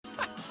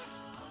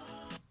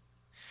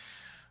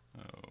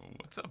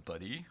What's up,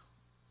 buddy?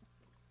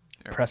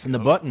 There Pressing the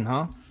button,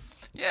 huh?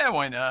 Yeah,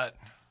 why not?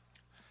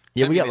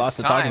 Yeah, we got lots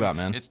to talk about,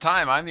 man. It's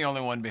time. I'm the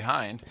only one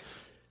behind.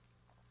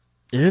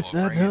 It's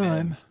that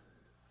time.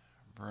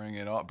 Bring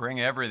it all.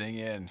 Bring everything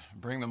in.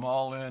 Bring them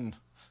all in.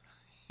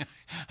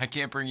 I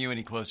can't bring you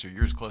any closer.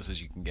 You're as close as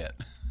you can get.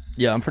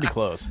 Yeah, I'm pretty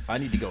close. I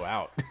need to go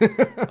out.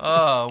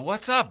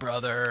 What's up,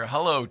 brother?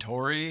 Hello,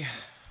 Tori.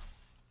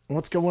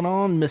 What's going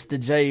on, Mr.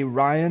 J.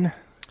 Ryan?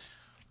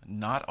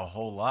 Not a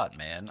whole lot,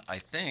 man. I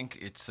think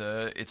it's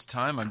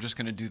time. I'm just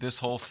gonna do this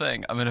whole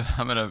thing. I'm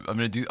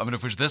gonna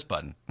push this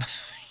button.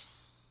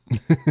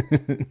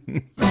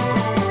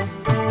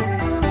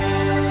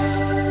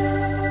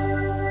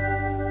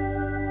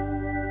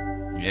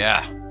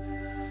 Yeah,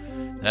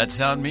 that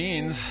sound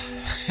means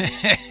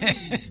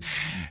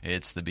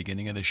it's the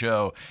beginning of the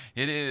show.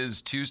 It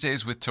is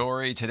Tuesdays with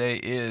Tori. Today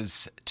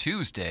is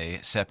Tuesday,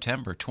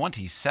 September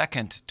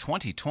 22nd,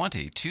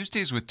 2020.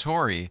 Tuesdays with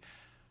Tori.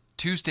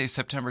 Tuesday,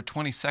 September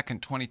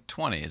 22nd,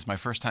 2020 is my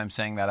first time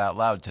saying that out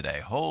loud today.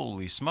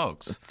 Holy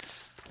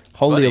smokes.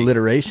 Holy Buddy.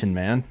 alliteration,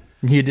 man.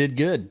 You did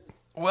good.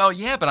 Well,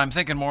 yeah, but I'm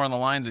thinking more on the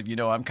lines of,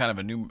 I'm kind of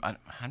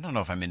I don't know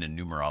if I'm into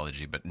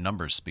numerology, but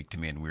numbers speak to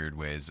me in weird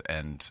ways,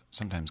 and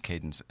sometimes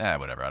cadence,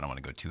 whatever, I don't want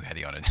to go too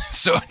heady on it.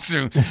 So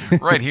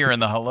right here in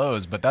the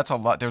hellos, but that's a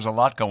lot. There's a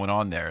lot going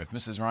on there. If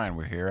Mrs. Ryan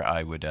were here,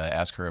 I would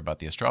ask her about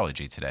the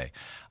astrology today.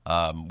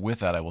 With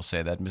that, I will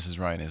say that Mrs.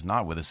 Ryan is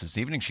not with us this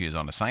evening. She is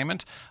on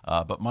assignment,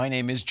 but my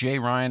name is Jay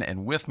Ryan,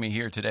 and with me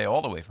here today,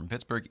 all the way from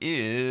Pittsburgh,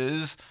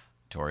 is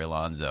Tori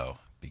Alonzo.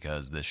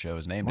 Because this show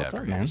is named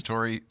after him. It's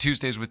Tori,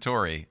 Tuesdays with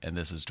Tori, and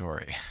this is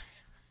Tori.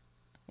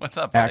 What's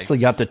up, buddy? Actually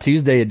got the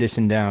Tuesday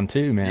edition down,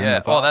 too, man.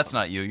 Yeah, that's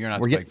not you. You're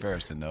not Spike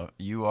Ferriston, though.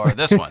 You are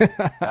this one.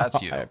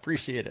 That's you. I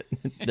appreciate it.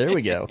 There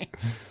we go.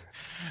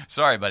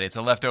 Sorry, buddy. It's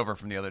a leftover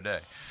from the other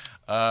day.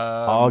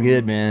 All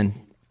good,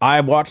 man.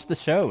 I watched the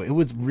show. It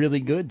was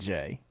really good,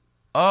 Jay.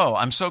 Oh,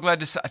 I'm so glad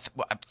to say.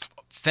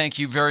 Thank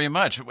you very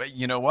much.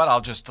 You know what? I'll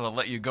just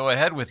let you go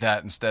ahead with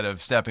that instead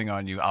of stepping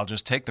on you. I'll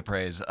just take the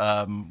praise.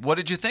 What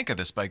did you think of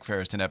the Spike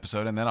Ferriston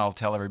episode? And then I'll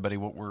tell everybody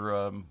what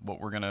we're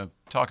going to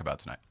talk about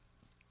tonight.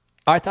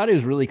 I thought it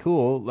was really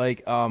cool.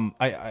 Like,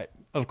 I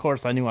of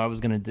course I knew I was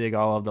going to dig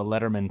all of the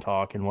Letterman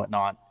talk and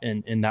whatnot,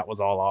 and that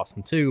was all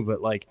awesome too.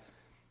 But like,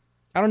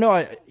 I don't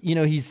know.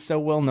 He's so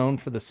well known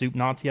for the Soup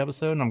Nazi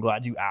episode, and I'm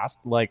glad you asked.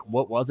 Like,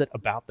 what was it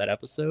about that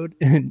episode?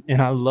 And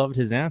I loved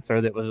his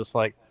answer. That was just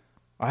like,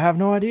 I have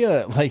no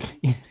idea. Like,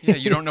 yeah,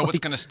 you don't know what's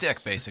going to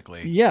stick,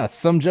 basically. Yeah,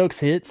 some jokes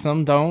hit,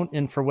 some don't,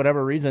 and for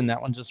whatever reason,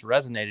 that one just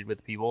resonated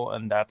with people,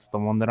 and that's the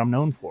one that I'm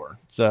known for.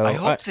 So I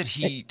hope that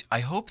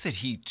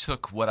he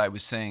took what I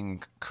was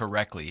saying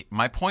correctly.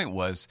 My point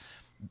was,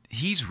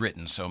 he's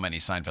written so many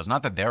Seinfelds.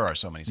 Not that there are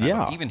so many Seinfelds.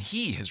 Yeah. Even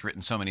he has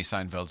written so many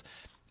Seinfelds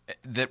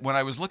that when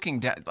I was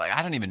looking down, like,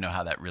 I don't even know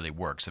how that really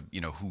works.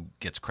 Who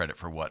gets credit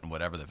for what and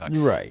whatever the fact.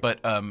 Right. But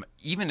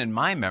even in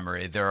my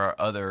memory, there are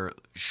other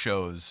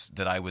shows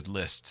that I would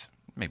list,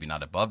 maybe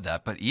not above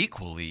that, but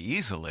equally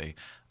easily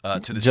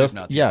to the Soup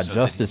Nazi episode.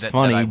 Just as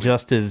funny,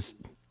 just as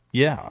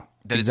that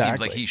exactly. It seems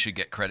like he should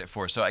get credit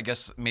for. So I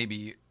guess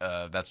maybe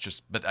that's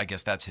just. But I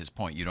guess that's his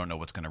point. You don't know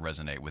what's going to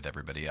resonate with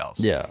everybody else.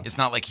 Yeah. It's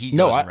not like he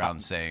goes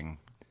around saying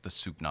the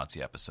Soup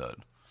Nazi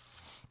episode.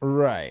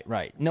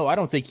 Right. No, I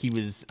don't think he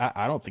was.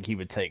 I don't think he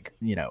would take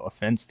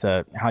offense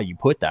to how you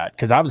put that,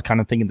 because I was kind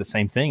of thinking the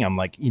same thing. I'm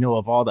like,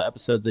 of all the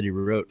episodes that he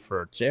wrote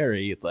for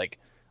Jerry, it's like,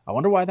 I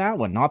wonder why that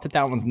one. Not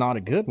that one's not a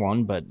good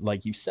one, but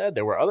like you said,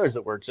 there were others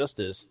that were just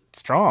as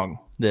strong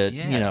that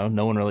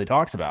no one really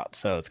talks about.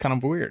 So it's kind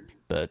of weird,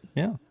 but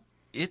yeah.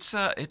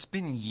 It's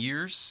been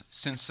years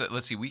since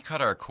let's see, we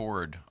cut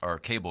our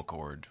cable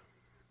cord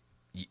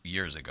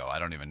years ago. I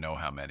don't even know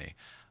how many.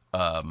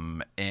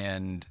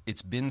 And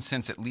it's been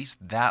since at least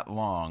that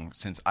long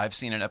since I've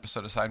seen an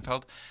episode of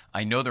Seinfeld.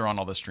 I know they're on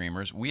all the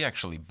streamers. We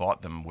actually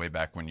bought them way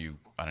back when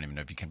I don't even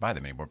know if you can buy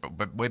them anymore,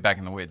 but way back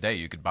in the day,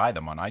 you could buy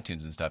them on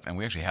iTunes and stuff. And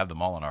we actually have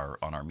them all on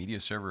our media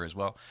server as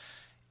well.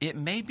 It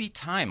may be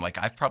time. Like,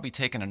 I've probably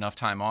taken enough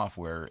time off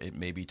where it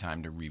may be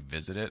time to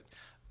revisit it.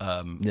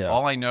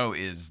 All I know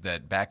is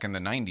that back in the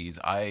 90s,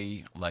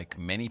 I, like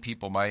many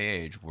people my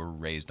age, were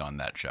raised on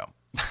that show.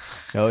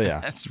 Oh yeah.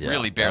 That's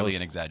really barely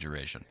an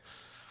exaggeration.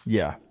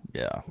 Yeah,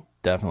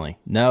 definitely.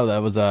 No,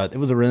 it was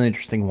a really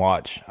interesting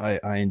watch.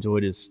 I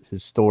enjoyed his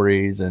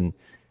stories, and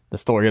the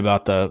story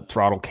about the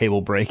throttle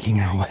cable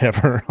breaking or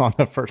whatever on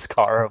the first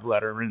car of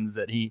Letterman's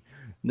that he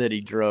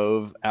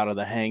drove out of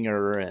the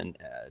hangar, and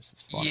it's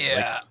just fun.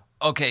 Yeah.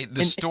 Okay,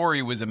 the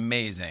story was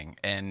amazing,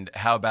 and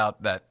how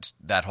about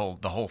that whole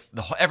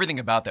everything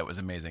about that was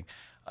amazing.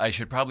 I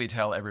should probably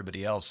tell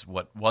everybody else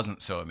what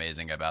wasn't so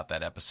amazing about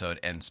that episode,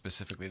 and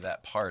specifically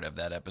that part of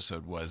that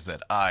episode was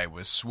that I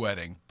was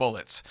sweating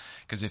bullets.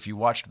 Because if you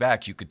watched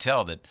back, you could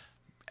tell that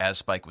as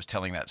Spike was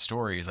telling that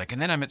story, he's like,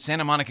 and then I'm at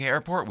Santa Monica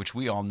Airport, which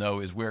we all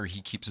know is where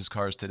he keeps his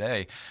cars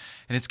today,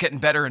 and it's getting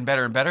better and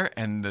better and better,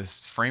 and the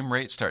frame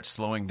rate starts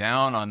slowing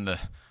down on the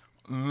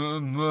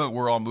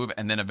we're all moving,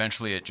 and then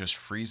eventually it just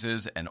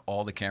freezes, and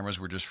all the cameras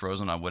were just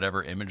frozen on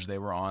whatever image they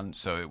were on.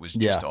 So it was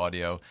just Yeah.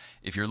 audio.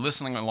 If you're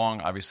listening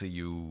along, obviously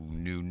you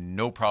knew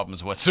no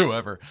problems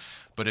whatsoever.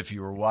 But if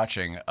you were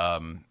watching,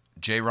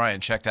 Jay Ryan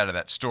checked out of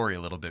that story a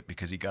little bit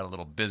because he got a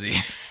little busy,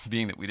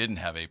 being that we didn't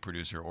have a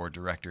producer or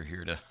director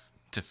here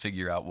to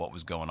figure out what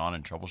was going on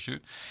and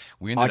troubleshoot.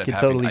 We ended I up could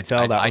having. totally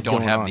tell that I was don't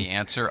going have on. the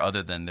answer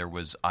other than there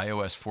was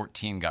iOS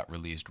 14 got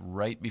released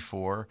right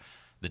before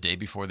the day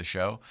before the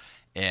show,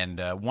 and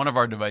one of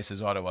our devices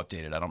auto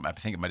updated. I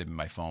think it might have been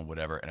my phone,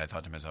 whatever. And I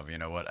thought to myself, you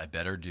know what? I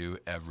better do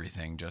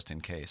everything just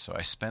in case. So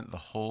I spent the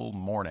whole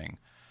morning,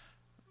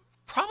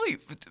 probably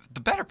the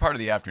better part of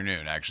the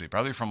afternoon, actually,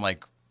 probably from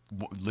like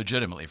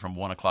legitimately from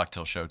 1 o'clock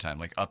till showtime,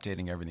 like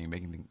updating everything,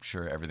 making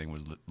sure everything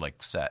was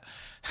like set,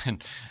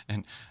 and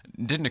it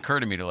didn't occur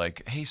to me to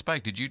like, hey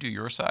Spike, did you do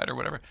your side or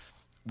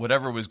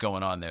whatever was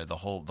going on there. The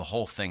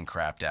whole thing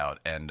crapped out,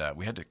 and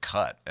we had to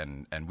cut,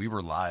 and we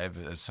were live,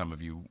 as some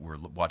of you were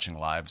watching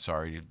live.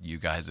 Sorry, you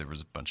guys, there was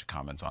a bunch of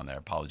comments on there.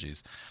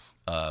 Apologies.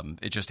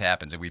 It just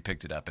happens, and we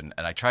picked it up, and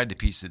I tried to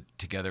piece it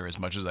together as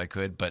much as I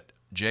could, but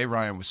Jay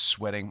Ryan was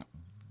sweating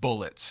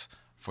bullets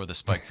for the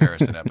Spike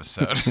Ferriston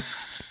episode.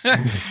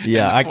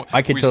 Yeah,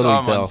 I could we totally saw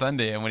him tell. on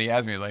Sunday, and when he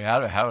asked me, he was like, how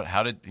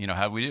did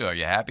how'd we do? Are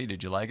you happy?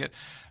 Did you like it?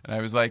 And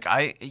I was like,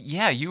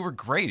 yeah, you were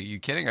great. Are you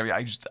kidding? I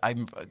mean,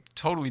 I'm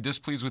totally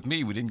displeased with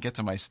me. We didn't get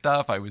to my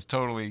stuff. I was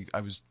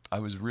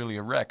really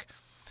a wreck.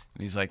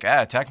 And he's like,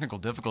 technical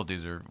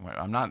difficulties are.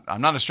 I'm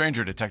not a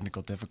stranger to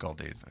technical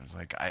difficulties. I was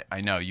like,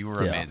 I know you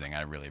were amazing.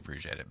 I really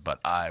appreciate it, but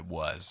I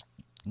was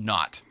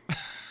not.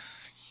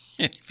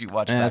 If you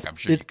watch back, I'm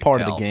sure it's you can part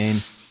tell. of the game.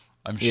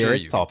 I'm sure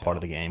it's all part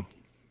of the game.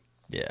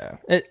 Yeah,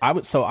 I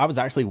was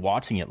actually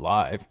watching it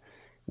live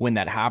when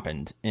that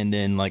happened, and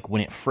then like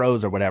when it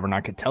froze or whatever, and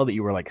I could tell that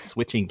you were like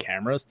switching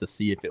cameras to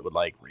see if it would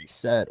like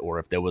reset or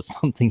if there was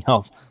something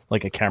else,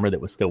 like a camera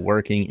that was still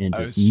working, and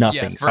just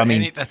nothing. Yeah, So, I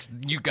mean, that's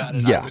you got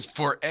it. Yeah. I was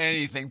for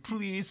anything.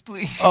 Please.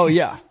 oh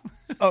yeah,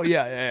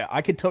 yeah.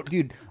 I could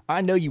dude. I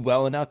know you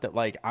well enough that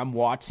like I'm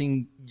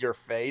watching your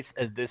face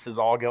as this is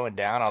all going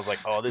down. I was like,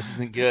 oh, this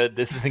isn't good.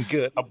 This isn't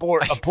good.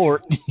 Abort.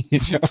 You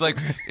know?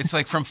 It's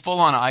like from full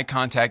on eye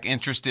contact,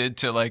 interested,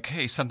 to like,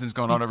 hey, something's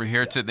going on over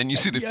here, to then you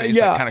see the face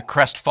yeah. like kind of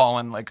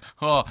crestfallen, like,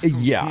 oh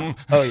Yeah.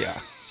 Oh yeah.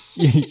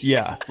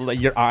 Yeah. Like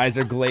your eyes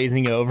are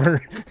glazing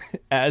over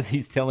as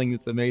he's telling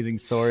this amazing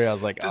story. I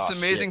was like, this oh,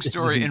 amazing shit,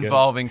 story this isn't good.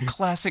 involving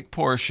classic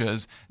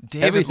Porsches,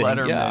 David Everything,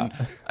 Letterman.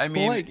 yeah. I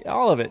mean, like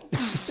all of it.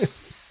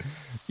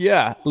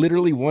 Yeah,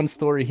 literally one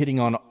story hitting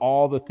on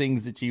all the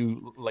things that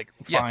you like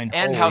find.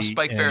 and how holy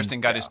Spike and-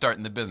 Ferriston got his start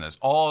in the business,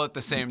 all at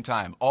the same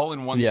time, all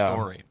in one Yeah.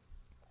 story.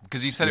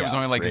 Because he said it was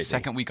only like his crazy.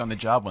 second week on the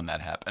job when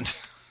that happened.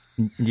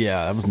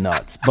 Yeah, that was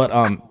nuts. But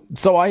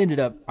so I ended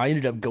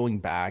up going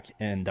back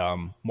and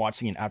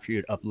watching it after you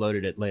had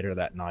uploaded it later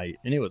that night,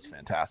 and it was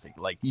fantastic.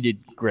 Like you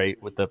did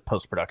great with the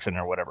post production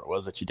or whatever it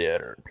was that you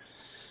did. Or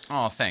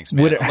Oh, thanks,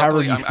 man. However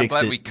Luckily, you I'm fixed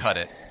glad it. we cut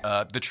it.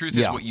 The truth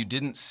is, Yeah. what you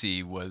didn't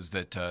see was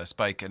that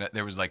Spike, and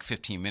there was like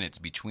 15 minutes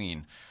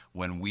between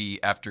when we,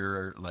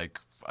 after like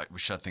we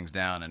shut things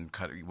down and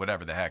cut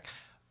whatever the heck,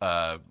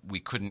 we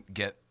couldn't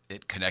get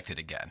it connected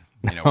again.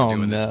 You know, we're Oh,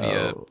 doing this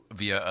no.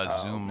 via a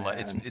Zoom.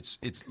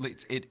 It's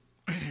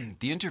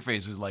the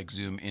interface is like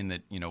Zoom in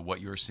that, you know,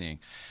 what you're seeing,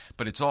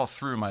 but it's all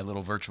through my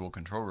little virtual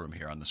control room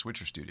here on the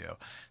Switcher Studio.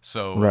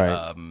 So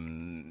Right.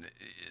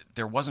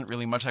 there wasn't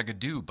really much I could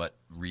do but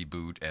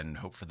reboot and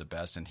hope for the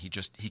best. And he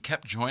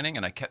kept joining,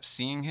 and I kept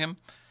seeing him,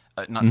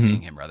 not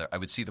seeing him rather. I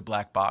would see the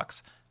black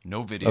box,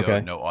 no video,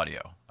 Okay. no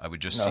audio. I would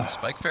just see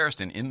Spike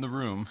Ferriston in the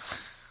room.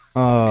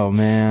 oh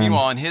man,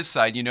 Meanwhile, on his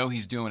side, you know,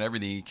 he's doing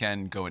everything he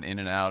can, going in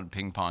and out,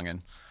 ping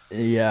ponging.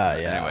 yeah.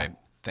 Anyway,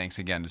 thanks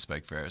again to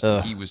Spike Ferris.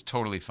 He was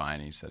totally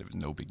fine. He said it was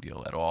no big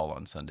deal at all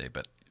on Sunday.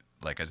 But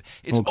like I said,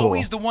 it's Oh, cool.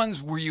 always the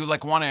ones where you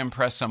like want to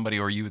impress somebody,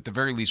 or you at the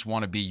very least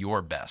want to be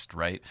your best,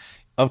 right?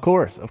 Of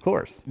course.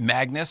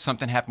 Magnus,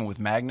 something happened with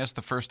Magnus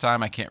the first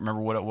time. I can't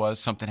remember what it was.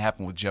 Something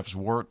happened with Jeff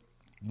Zwart.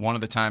 One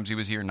of the times he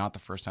was here, not the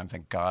first time,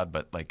 thank God,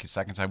 but like his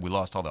second time, we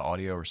lost all the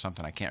audio or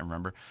something. I can't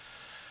remember.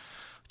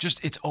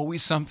 Just, it's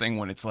always something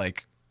when it's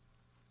like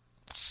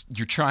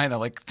you're trying to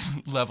like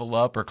level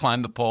up or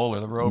climb the pole or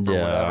the rope or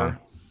Yeah. whatever.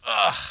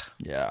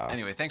 Yeah.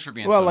 Anyway, thanks for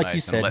being Well, so like you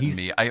nice said, and letting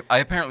me. I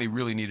apparently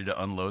really needed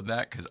to unload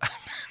that because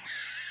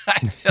I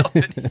felt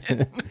it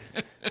in.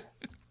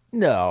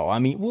 No, I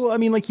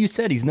mean, like you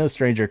said, he's no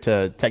stranger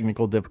to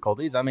technical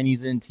difficulties. I mean,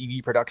 he's in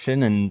TV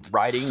production and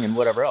writing and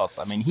whatever else.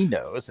 I mean, he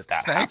knows that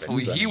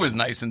Thankfully, happens. he was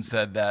nice and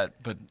said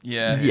that, but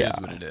yeah, it is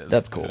what it is.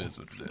 That's cool. It is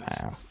what it is.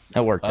 Yeah,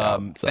 that worked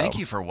out. So. Thank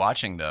you for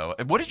watching, though.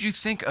 What did you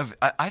think of?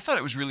 I thought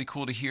it was really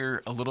cool to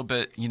hear a little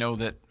bit, you know,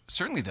 that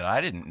certainly that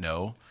I didn't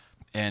know,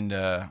 and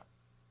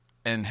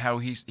how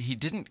he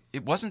didn't.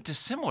 It wasn't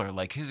dissimilar,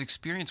 like his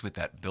experience with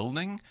that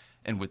building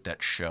and with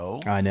that show.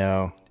 I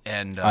know.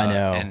 And I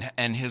know.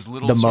 and his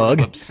little The sort mug.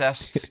 of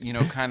obsessed, you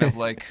know, kind of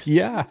like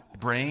Yeah.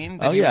 brain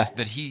that Oh, he yeah. was,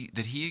 that he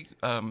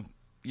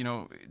you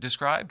know,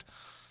 described.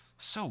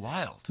 So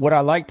wild. What I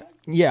liked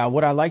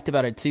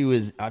about it too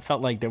is I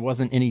felt like there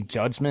wasn't any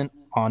judgment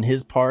on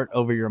his part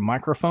over your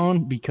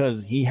microphone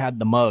because he had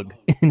the mug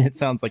and it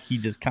sounds like he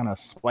just kind of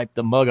swiped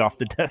the mug off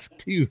the desk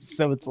too.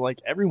 So it's like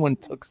everyone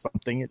took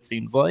something, it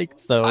seems like.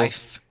 So, you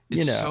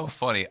It's so know,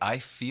 funny. I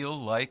feel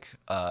like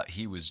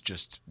he was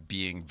just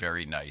being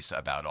very nice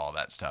about all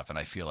that stuff, and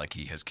I feel like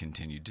he has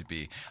continued to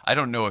be. I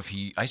don't know if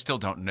he. I still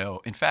don't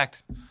know. In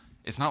fact,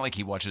 it's not like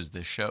he watches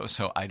this show,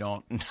 so I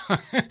don't.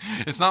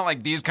 It's not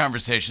like these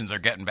conversations are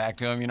getting back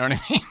to him. You know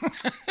what I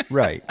mean?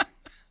 right.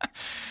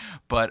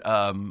 But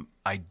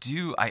I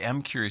do. I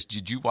am curious.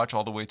 Did you watch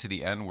all the way to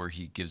the end where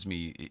he gives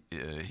me?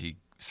 He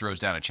throws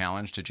down a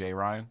challenge to Jay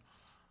Ryan.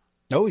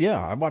 Oh yeah,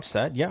 I watched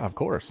that. Yeah, of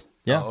course.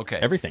 Yeah, Oh, okay.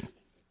 everything.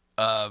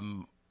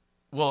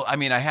 Well, I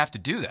mean, I have to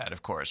do that,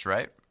 of course,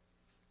 right?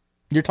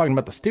 You're talking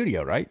about the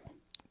studio, right?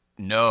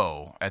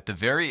 No. At the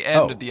very end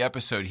of Oh. the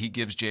episode, he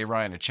gives Jay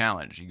Ryan a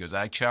challenge. He goes,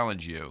 "I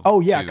challenge you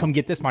Oh yeah, to." come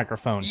get this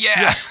microphone.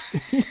 Yeah.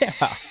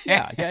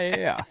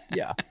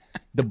 Yeah.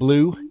 The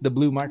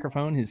blue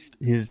microphone, his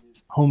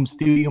home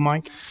studio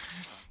mic.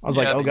 I was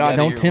like, Yeah, oh the God, Yeti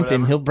don't or tempt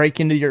him.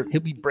 whatever. He'll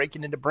be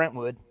breaking into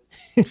Brentwood.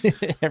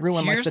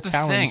 Everyone likes Here's the the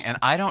challenge. thing, and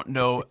I don't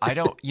know. I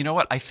don't. You know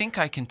what? I think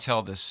I can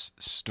tell this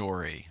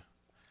story.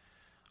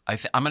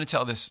 I'm going to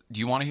tell this. Do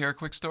you want to hear a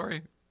quick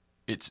story?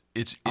 It's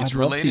I'd love to,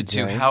 related to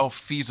Jerry. how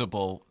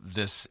feasible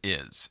this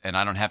is, and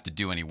I don't have to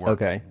do any work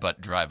Okay. but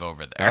drive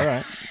over there. All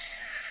right.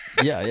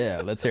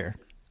 Yeah. Let's hear.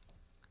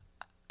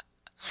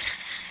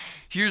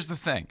 Here's the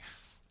thing.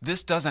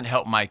 This doesn't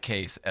help my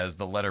case as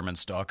the Letterman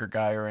stalker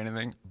guy or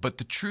anything, but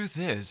the truth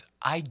is,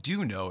 I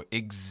do know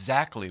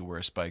exactly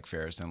where Spike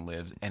Ferrison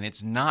lives, and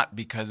it's not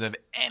because of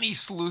any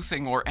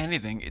sleuthing or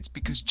anything. It's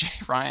because Jay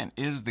Ryan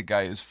is the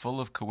guy who's full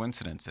of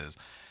coincidences.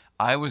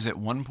 I was at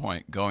one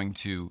point going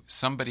to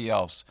somebody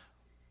else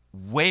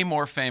way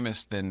more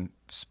famous than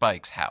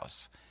Spike's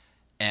house,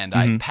 and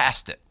I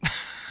passed it.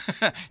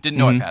 Didn't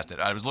know I passed it.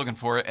 I was looking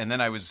for it, and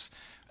then I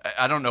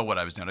don't know what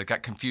I was doing. I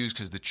got confused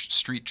because the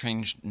street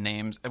changed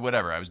names,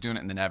 whatever. I was doing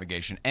it in the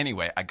navigation.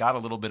 Anyway, I got a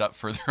little bit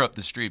further up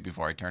the street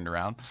before I turned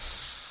around.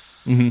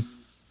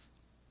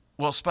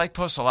 Well, Spike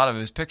posts a lot of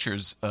his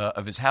pictures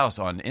of his house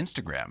on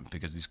Instagram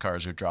because these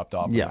cars are dropped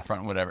off in Yeah. the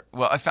front, whatever.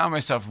 Well, I found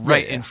myself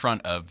right Yeah. in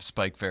front of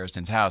Spike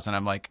Ferriston's house, and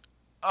I'm like,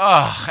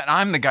 ugh, and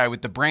I'm the guy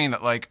with the brain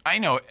that, like, I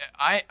know,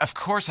 of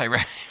course I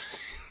read.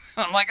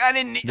 I'm like, I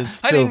didn't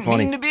That's I so didn't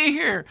funny. mean to be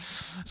here.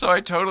 So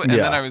I totally, and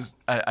Yeah.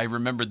 then I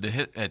remembered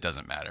it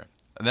doesn't matter.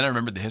 And then I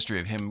remembered the history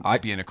of him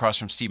being across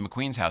from Steve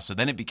McQueen's house. So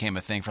then it became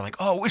a thing for like,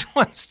 oh, which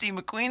one's Steve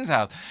McQueen's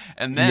house?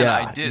 And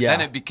then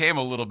then it became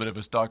a little bit of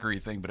a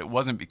stalkery thing, but it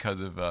wasn't because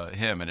of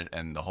him.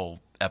 And the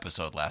whole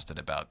episode lasted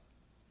about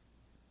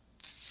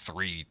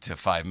 3 to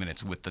 5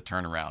 minutes with the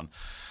turnaround.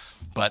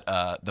 But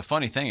the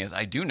funny thing is,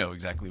 I do know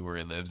exactly where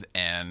he lives,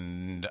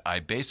 and I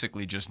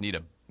basically just need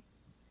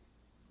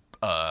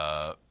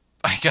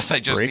I guess I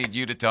just Break? need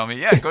you to tell me,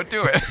 yeah, go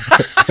do it.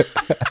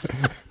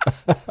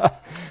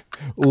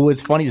 Well,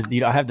 what's funny is,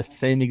 dude, I have the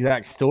same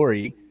exact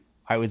story.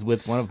 I was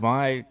with one of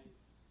my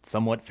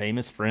somewhat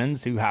famous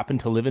friends who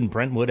happened to live in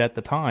Brentwood at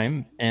the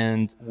time,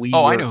 and we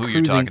Oh, I were know who you're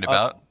cruising talking up-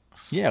 about.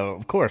 Yeah,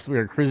 of course. We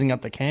were cruising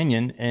up the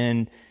canyon,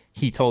 and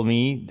he told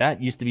me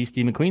that used to be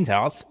Steve McQueen's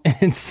house,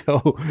 and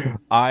so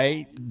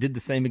I did the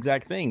same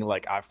exact thing.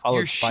 Like I followed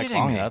You're Spike shitting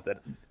long me. enough that.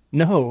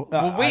 No,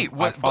 Well, wait, I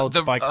what? followed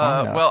But Spike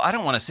long enough. well, I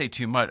don't want to say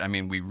too much. I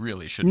mean, we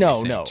really shouldn't No, be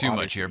saying no, too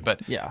much here.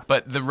 obviously. But Yeah.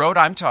 but the road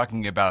I'm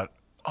talking about.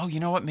 Oh,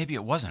 you know what? Maybe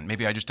it wasn't.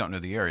 Maybe I just don't know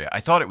the area.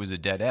 I thought it was a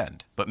dead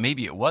end, but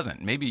maybe it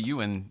wasn't. Maybe you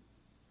and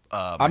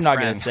my I'm not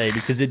going friend- to say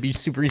because it'd be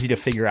super easy to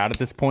figure out at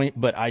this point,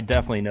 but I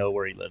definitely know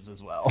where he lives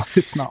as well.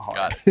 It's not hard.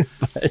 Got it.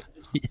 But,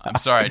 yeah. I'm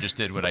sorry, I just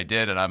did what I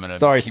did, and I'm gonna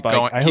Sorry, keep Spike.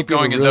 going. I Keep hope you have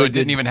going a as though really it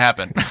didn't good- even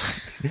happen.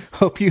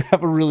 Hope you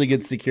have a really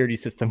good security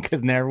system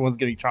because now everyone's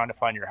going to be trying to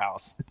find your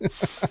house.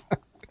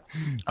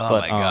 Oh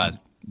But, my god,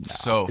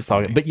 so It's all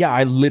funny. good. But yeah,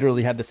 I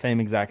literally had the same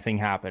exact thing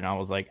happen. I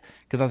was like,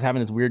 because I was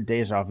having this weird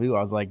deja vu. I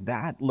was like,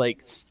 that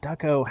like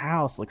stucco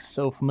house looks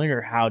so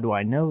familiar. How do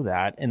I know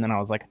that? And then I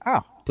was like,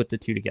 put the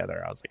two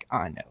together. I was like,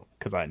 I know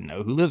because I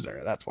know who lives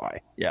there. That's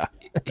why. Yeah.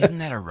 Isn't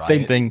that a riot?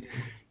 Same thing.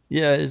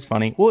 Yeah, it's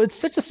funny. Well, it's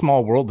such a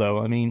small world, though.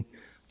 I mean,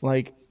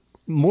 like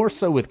more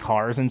so with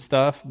cars and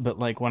stuff. But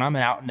like when I'm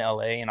out in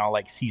LA and I'll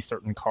like see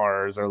certain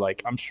cars, or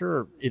like I'm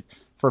sure if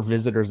for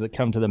visitors that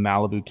come to the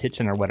Malibu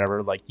Kitchen or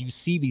whatever, like you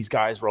see these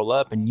guys roll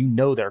up and you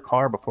know their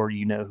car before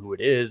you know who it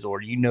is,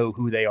 or you know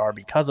who they are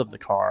because of the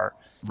car.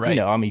 Right.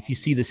 You know, I mean, if you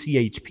see the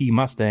CHP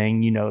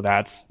Mustang, you know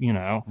that's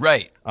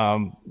Right.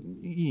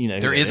 you know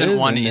There who it isn't is,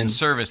 one and in then-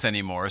 service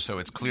anymore, so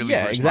it's clearly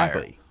yeah, Bruce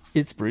exactly. Meyer.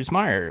 It's Bruce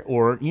Meyer,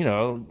 or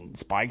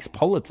Spike's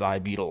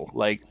Pulitzer Beetle,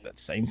 like that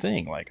same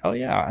thing. Like, oh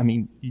yeah, I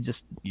mean, you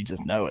just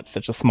know it's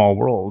such a small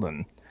world,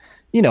 and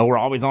we're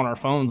always on our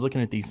phones looking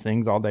at these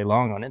things all day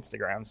long on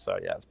Instagram. So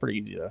yeah, it's pretty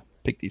easy to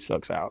pick these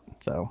folks out.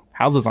 So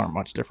houses aren't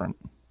much different.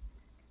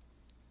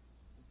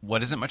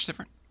 What isn't much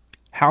different?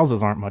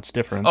 Houses aren't much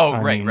different. Oh,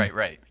 I right, mean,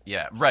 right.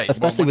 Yeah, right.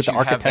 especially Well, with the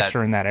once you have that-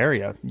 architecture in that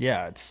area.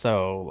 Yeah, it's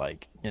so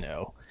like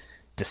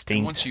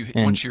distinct.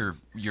 Once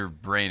your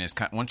brain is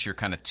once you're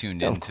kind of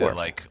tuned into course.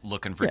 like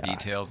looking for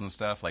details and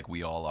stuff, like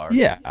we all are.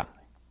 Yeah.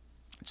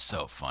 It's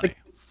so funny.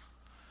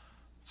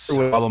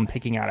 With all them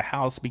picking out a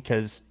house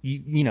because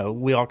you know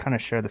we all kind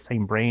of share the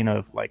same brain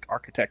of like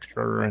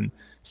architecture and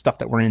stuff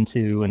that we're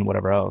into and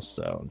whatever else.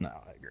 So no,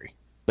 I agree.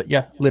 But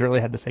yeah, literally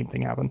had the same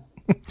thing happen.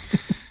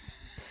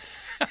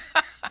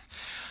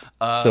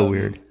 So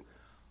weird.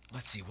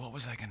 Let's see, what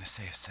was I going to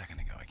say a second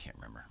ago? I can't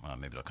remember. Well,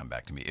 maybe it'll come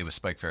back to me. It was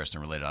Spike Ferriston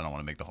related. I don't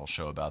want to make the whole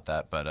show about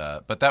that,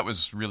 but that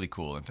was really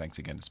cool. And thanks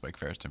again to Spike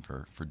Ferriston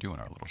for doing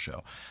our little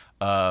show.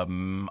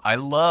 I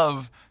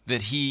love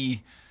that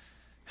he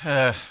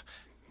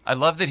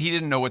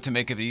didn't know what to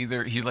make of it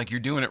either. He's like, you're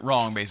doing it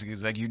wrong, basically.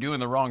 He's like, you're doing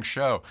the wrong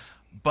show.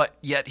 But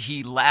yet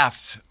he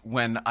laughed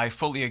when I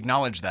fully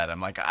acknowledged that. I'm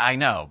like, I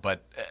know,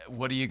 but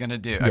what are you going to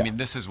do? Yeah. I mean,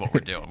 this is what we're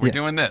doing. We're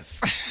doing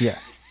this. Yeah.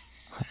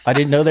 I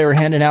didn't know they were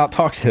handing out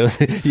talk shows.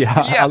 Yeah,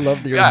 I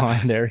love your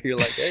line there. You're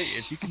like, hey,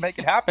 if you can make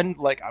it happen,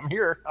 like, I'm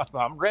here.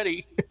 I'm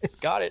ready.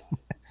 Got it.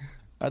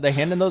 Are they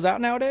handing those out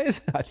nowadays?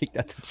 I think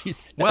that's what you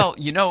said. Well,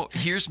 you know,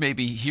 here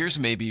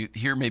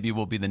maybe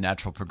will be the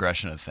natural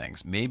progression of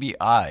things. Maybe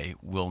I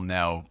will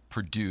now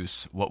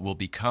produce what will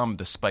become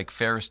the Spike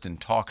Ferriston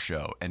talk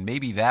show, and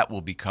maybe that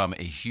will become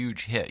a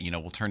huge hit. You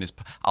know,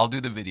 I'll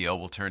do the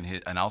video,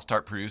 and I'll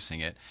start producing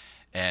it,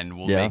 and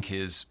we'll make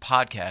his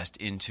podcast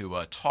into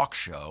a talk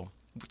show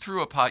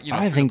through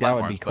I think that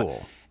would be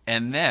cool.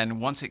 And then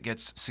once it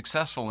gets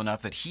successful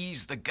enough that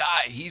he's the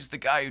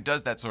guy who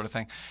does that sort of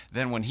thing,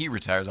 then when he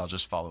retires, I'll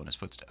just follow in his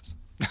footsteps.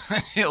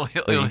 he'll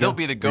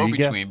be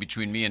the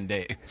between me and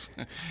Dave.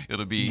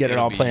 It'll be get it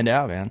all planned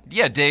out, man.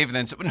 Yeah, Dave.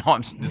 This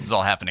is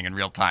all happening in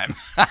real time.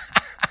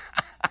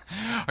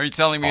 Are you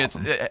telling me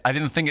I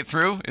didn't think it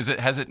through?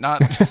 Has it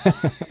not?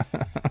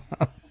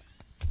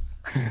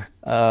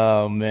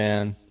 Oh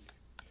man.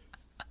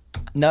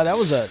 No, that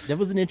was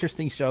an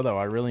interesting show though.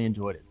 I really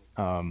enjoyed it.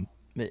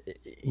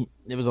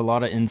 It was a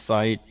lot of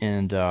insight,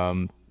 and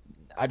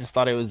I just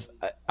thought it was.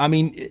 I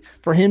mean,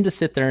 for him to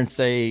sit there and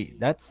say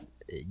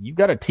you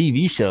got a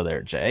TV show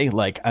there, Jay.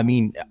 Like, I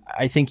mean,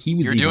 I think he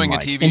was. You're doing a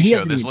TV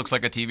show. This looks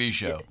like a TV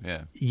show.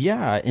 Yeah.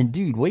 Yeah, and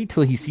dude, wait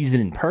till he sees it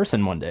in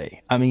person one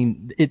day. I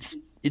mean, it's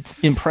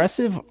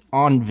impressive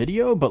on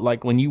video, but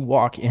like when you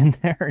walk in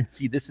there and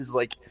see this is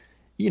like,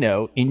 you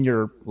know, in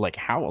your like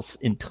house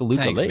in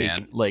Toluca Lake.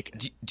 Man.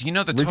 Like, do you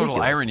know the ridiculous.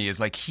 Total irony is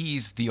like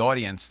he's the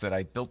audience that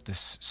I built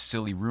this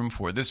silly room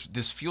for.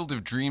 This Field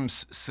of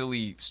Dreams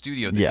silly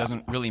studio that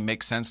doesn't really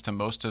make sense to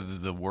most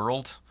of the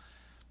world.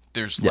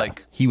 There's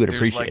he would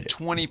appreciate like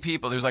 20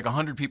 people. There's like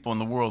 100 people in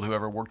the world who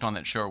ever worked on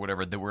that show or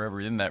whatever that were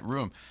ever in that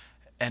room.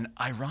 And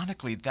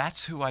ironically,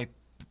 that's who I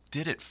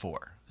did it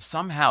for.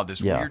 Somehow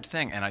this weird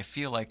thing, and I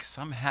feel like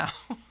somehow.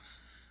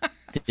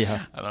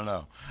 Yeah, I don't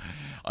know.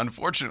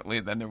 Unfortunately,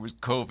 then there was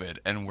COVID,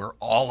 and we're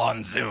all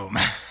on Zoom.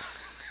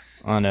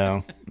 I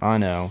know.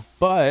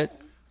 But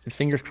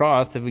fingers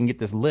crossed, if we can get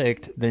this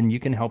licked, then you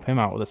can help him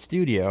out with a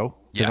studio.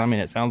 Because I mean,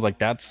 it sounds like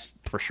that's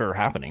for sure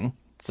happening.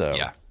 So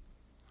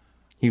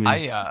he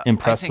was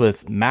impressed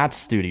with Matt's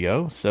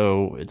studio,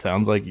 so it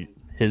sounds like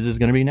his is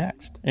going to be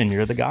next, and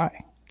you're the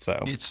guy.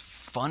 So it's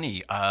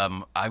funny. I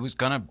don't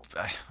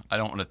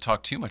want to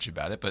talk too much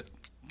about it, but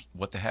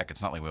what the heck?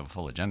 It's not like we have a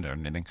full agenda or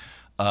anything.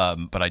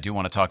 But I do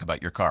want to talk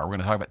about your car. We're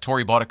going to talk about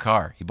Tori bought a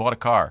car. He bought a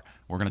car.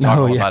 We're going to talk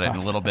about it in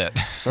a little bit.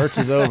 Search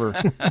is over.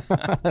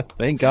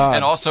 Thank God.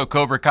 And also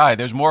Cobra Kai.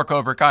 There's more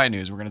Cobra Kai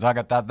news. We're going to talk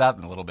about that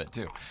in a little bit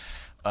too.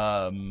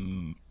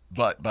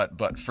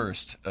 But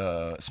first,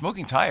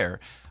 Smoking Tire.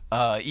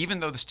 Even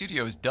though the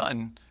studio is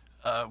done,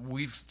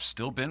 we've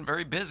still been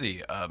very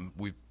busy.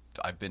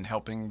 I've been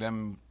helping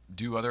them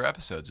do other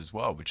episodes as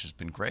well, which has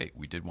been great.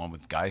 We did one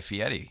with Guy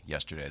Fieri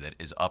yesterday that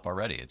is up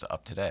already. It's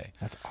up today.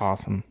 That's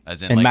awesome.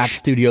 And Matt's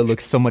studio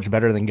looks so much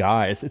better than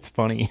Guy's. It's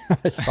funny.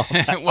 I saw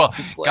that. Well,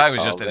 Guy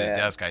was just at his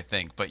desk, I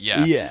think. But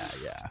yeah.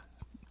 Yeah.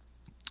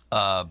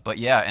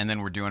 And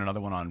then we're doing another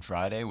one on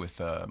Friday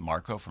with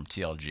Marco from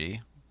TLG,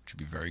 which would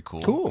be very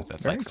cool. Cool.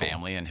 That's very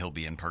family, and he'll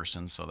be in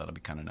person, so that'll be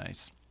kind of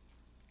nice.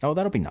 Oh,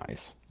 that'll be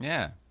nice.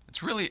 Yeah.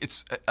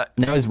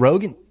 Now, is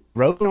Rogan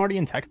already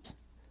in Texas?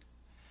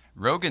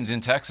 Rogan's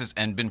in Texas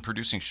and been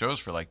producing shows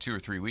for like 2 or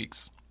 3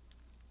 weeks.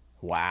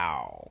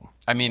 Wow.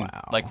 I mean,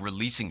 like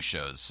releasing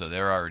shows, so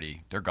they're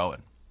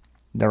going.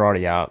 They're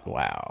already out.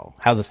 Wow.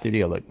 How's the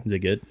studio look? Is it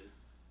good?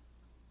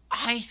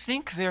 I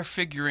think they're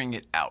figuring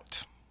it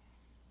out.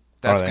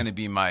 That's going to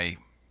be my.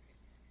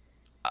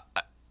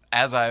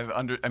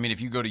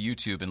 If you go to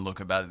YouTube and look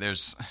about it,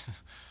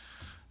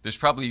 there's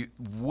probably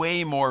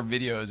way more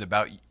videos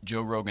about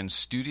Joe Rogan's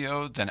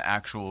studio than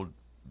actual.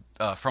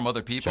 From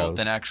other people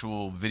than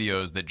actual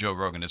videos that Joe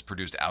Rogan has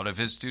produced out of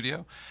his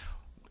studio.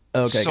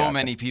 Okay, so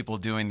many people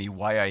doing the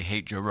why I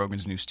hate Joe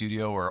Rogan's new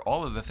studio, or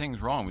all of the things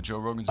wrong with Joe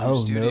Rogan's new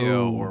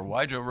studio, or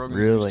why Joe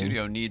Rogan's new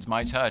studio needs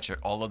my touch, or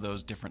all of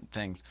those different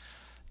things.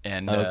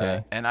 And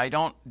and I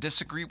don't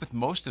disagree with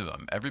most of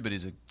them.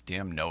 Everybody's a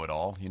damn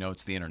know-it-all. You know,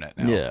 it's the internet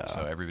now,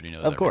 so everybody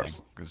knows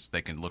everything because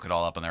they can look it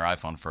all up on their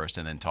iPhone first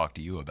and then talk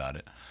to you about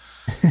it.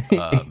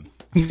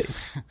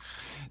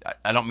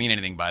 I don't mean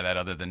anything by that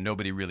other than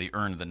nobody really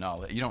earned the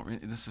knowledge.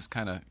 This is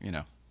kind of,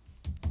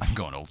 I'm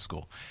going old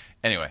school.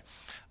 Anyway,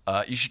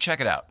 you should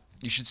check it out.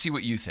 You should see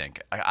what you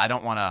think. I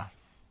don't want to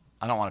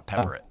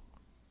pepper it.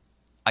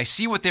 I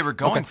see what they were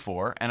going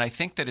for, and I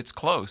think that it's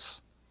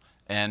close.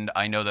 And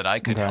I know that I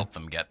could help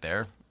them get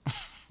there.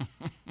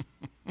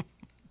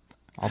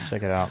 I'll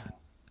check it out.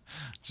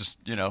 Just,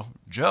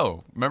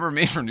 Joe, remember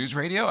me from News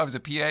Radio? I was a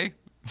PA.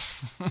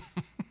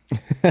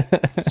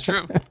 It's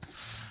true.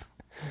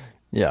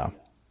 Yeah.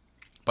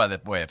 By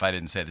the way, if I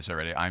didn't say this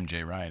already, I'm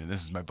Jay Ryan, and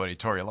this is my buddy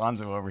Tori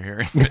Alonso over here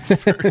in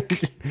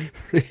Pittsburgh.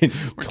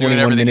 We're doing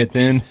everything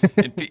in.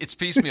 It's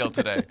piecemeal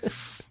today.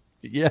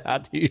 Yeah,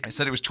 dude. I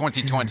said it was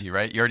 2020,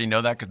 right? You already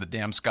know that because the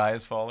damn sky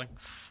is falling?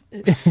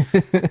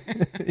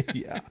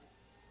 Yeah.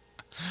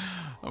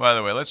 By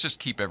the way, let's just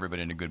keep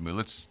everybody in a good mood.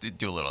 Let's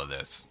do a little of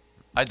this.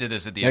 I did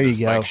this at the end of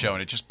the Spike Show,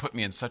 and it just put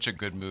me in such a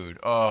good mood.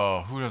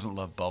 Oh, who doesn't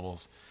love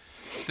Bubbles?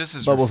 This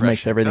is Bubbles refreshing.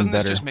 Makes everything Doesn't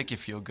better. This just make you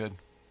feel good?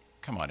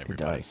 Come on,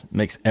 everybody. It does.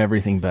 Makes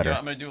everything better.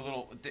 I'm going to do a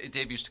little.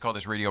 Dave used to call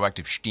this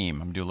radioactive steam.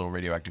 I'm going to do a little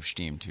radioactive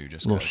steam too,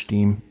 just a little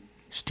steam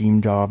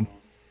job.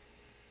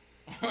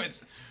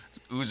 It's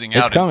oozing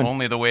out in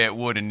only the way it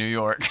would in New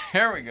York.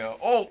 Here we go.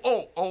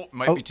 Oh! It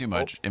might be too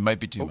much. It might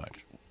be too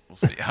much. We'll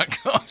see how it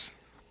goes.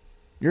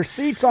 Your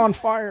seat's on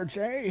fire,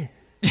 Jay.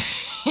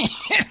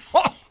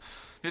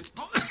 It's.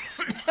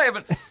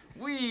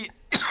 We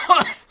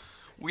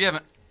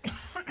haven't.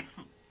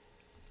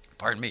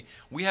 Pardon me.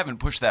 We haven't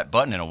pushed that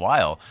button in a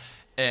while,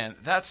 and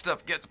that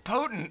stuff gets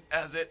potent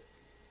as it.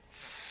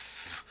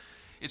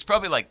 It's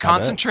probably like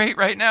concentrate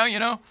right now,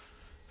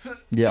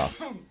 Yeah.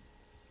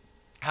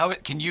 How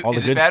it can you?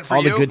 Is it bad for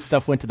you? All the good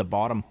stuff went to the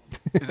bottom.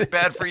 Is it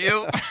bad for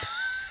you?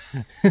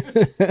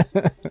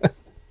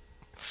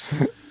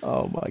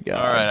 Oh my God!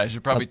 All right, I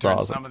should probably turn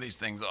awesome. some of these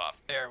things off.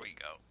 There we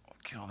go. We'll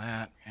kill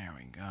that. There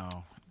we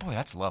go. Boy,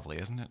 that's lovely,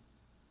 isn't it?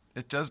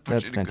 It does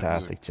put you in a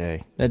fantastic, good mood.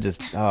 Jay. That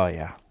just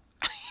yeah.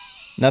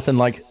 Nothing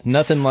like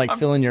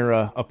filling your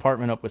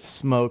apartment up with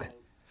smoke.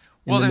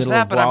 Well, there's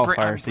that, but I'm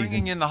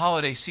bringing in the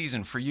holiday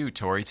season for you,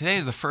 Tori. Today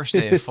is the first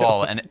day of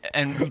fall, and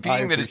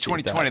being that it's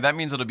 2020, that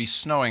means it'll be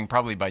snowing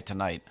probably by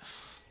tonight.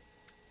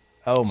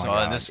 Oh my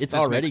God! This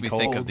already makes me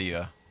cold. think of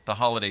the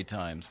holiday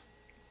times.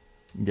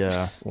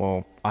 Yeah,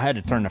 well, I had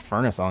to turn the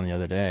furnace on the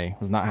other day. I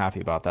was not happy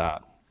about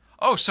that.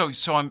 Oh, so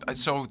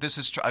this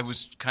is. I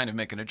was kind of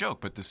making a joke,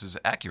 but this is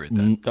accurate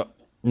then.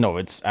 No,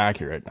 it's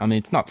accurate. I mean,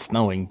 it's not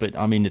snowing, but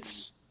I mean,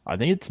 I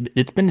think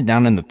it's been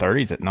down in the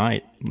 30s at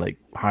night, like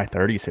high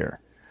 30s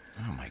here.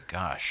 Oh my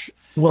gosh.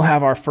 We'll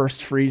have our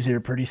first freeze here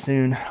pretty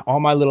soon.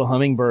 All my little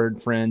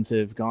hummingbird friends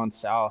have gone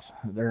south.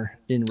 They're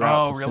en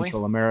route to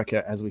Central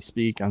America as we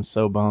speak. I'm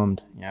so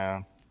bummed.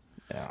 Yeah.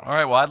 All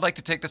right. Well, I'd like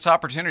to take this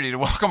opportunity to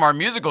welcome our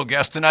musical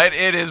guest tonight.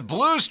 It is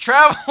Blues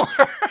Traveler.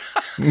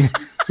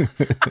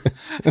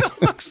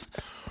 It looks.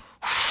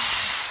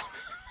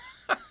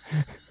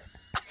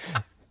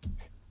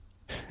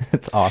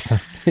 It's awesome.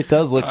 It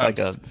does look like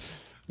a.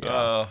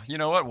 Yeah. You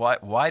know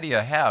what? Why do you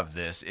have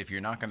this if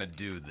you're not going to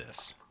do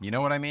this? You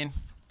know what I mean?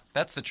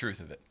 That's the truth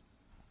of it.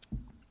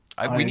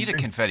 We need a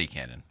confetti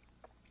cannon.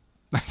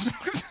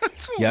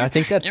 Yeah, I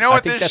think that's. You know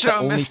what? I think that's the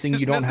only thing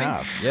you don't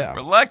have. Yeah,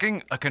 we're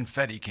lacking a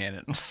confetti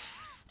cannon.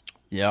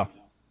 Yeah,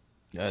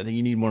 I think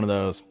you need one of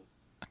those.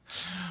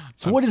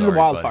 So, what is the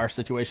wildfire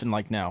situation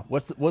like now?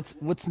 What's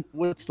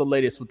the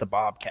latest with the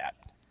Bobcat?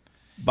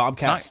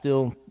 Bobcat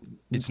still.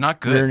 It's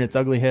not good. Rearing its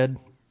ugly head.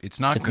 It's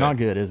not good. It's not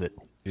good, is it?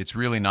 It's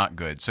really not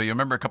good. So you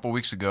remember a couple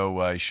weeks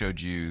ago I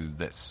showed you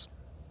this.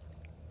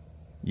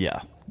 Yeah.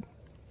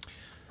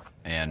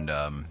 And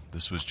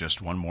this was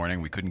just one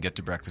morning. We couldn't get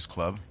to Breakfast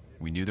Club.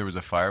 We knew there was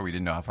a fire. We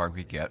didn't know how far we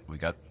could get. We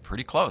got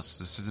pretty close.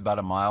 This is about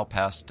a mile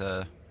past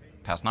 9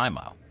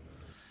 Mile.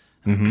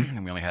 Mm-hmm.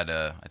 And we only had,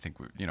 I think,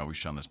 we've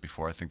shown this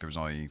before. I think there was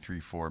only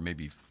 3, 4,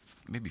 maybe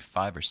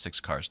 5 or 6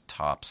 cars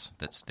tops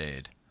that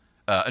stayed.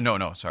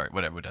 No, sorry.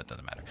 Whatever, that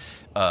doesn't matter.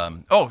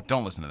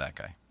 Don't listen to that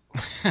guy.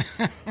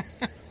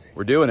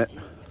 We're doing it.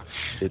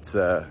 It's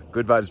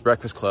Good Vibes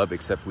Breakfast Club,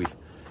 except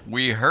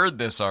we heard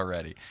this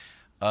already.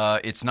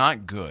 It's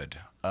not good.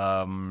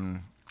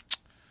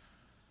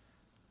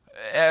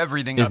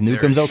 Everything is up there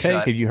Newcomb's is okay?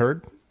 shut. Have you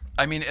heard?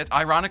 I mean,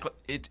 ironically,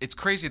 it's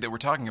crazy that we're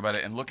talking about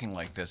it and looking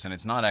like this, and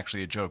it's not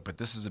actually a joke, but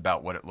this is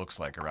about what it looks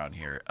like around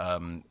here.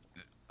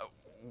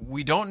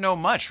 We don't know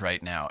much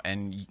right now,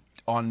 and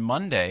on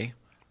Monday,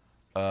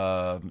 it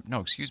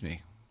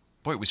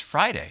was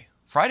Friday.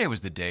 Friday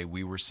was the day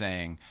we were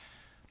saying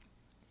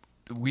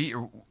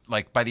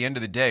by the end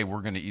of the day,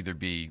 we're going to either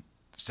be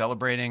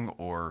celebrating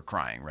or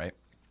crying, right?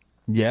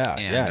 Yeah,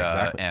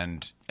 exactly.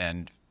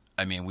 And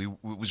I mean,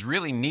 it was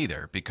really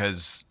neither,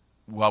 because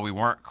while we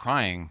weren't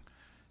crying,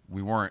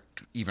 we weren't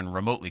even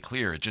remotely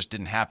clear. It just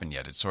didn't happen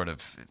yet.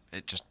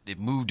 It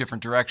moved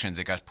different directions.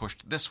 It got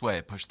pushed this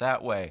way, pushed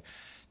that way,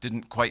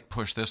 didn't quite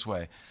push this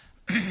way.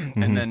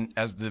 Mm-hmm. And then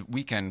as the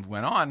weekend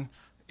went on,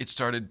 it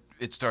started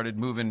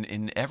moving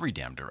in every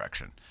damn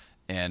direction.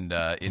 And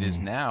it is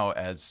now,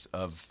 as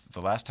of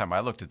the last time I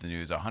looked at the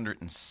news,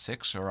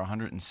 106 or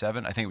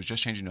 107. I think it was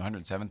just changing to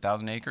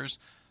 107,000 acres.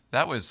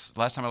 That was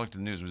last time I looked at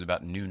the news was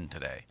about noon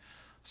today.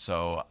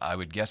 So I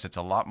would guess it's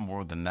a lot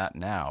more than that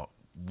now.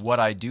 What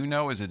I do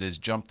know is it has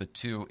jumped the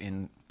 2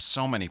 in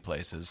so many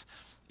places.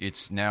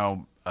 It's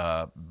now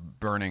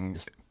burning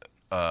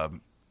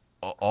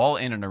all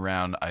in and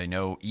around, I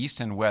know, east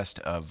and west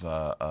of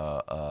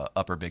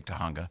Upper Big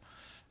Tahunga,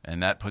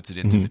 and that puts it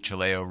into the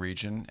Chileo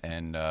region.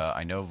 And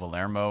I know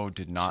Valermo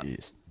did not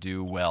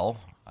do well.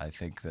 I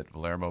think that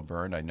Valermo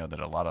burned. I know that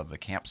a lot of the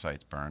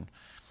campsites burned.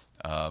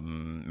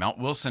 Mount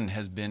Wilson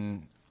has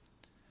been...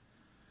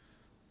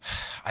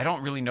 I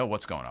don't really know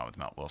what's going on with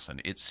Mount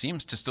Wilson. It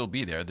seems to still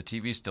be there. The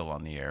TV's still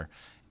on the air.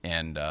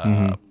 And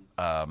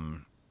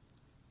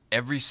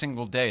every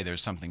single day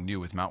there's something new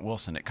with Mount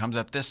Wilson. It comes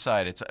up this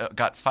side. It's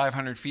got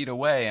 500 feet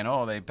away, and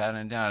they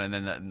battened it down. And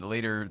then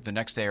later the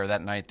next day or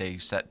that night they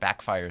set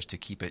backfires to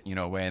keep it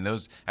away. And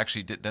those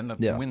actually did. Then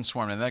the wind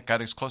swarmed, and that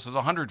got as close as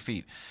 100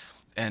 feet.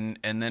 And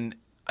then,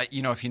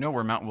 if you know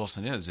where Mount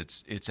Wilson is,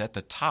 it's at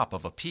the top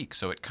of a peak.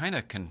 So it kind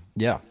of can...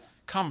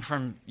 come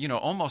from,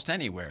 almost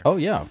anywhere. Oh,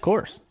 yeah, of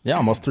course. Yeah,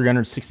 almost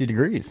 360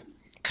 degrees.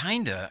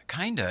 Kinda.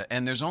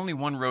 And there's only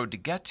one road to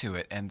get to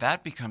it, and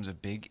that becomes a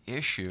big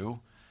issue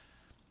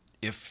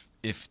if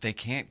they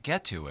can't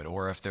get to it,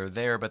 or if they're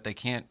there but they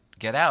can't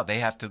get out. They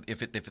have to,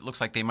 if it looks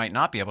like they might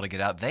not be able to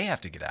get out, they have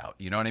to get out.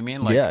 You know what I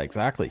mean? Yeah,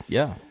 exactly.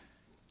 Yeah.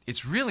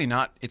 It's really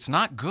not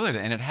good,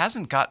 and it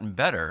hasn't gotten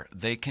better.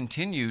 They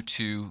continue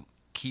to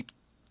keep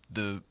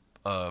the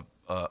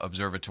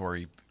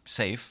observatory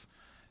safe.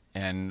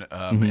 And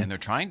they're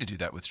trying to do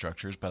that with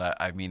structures, but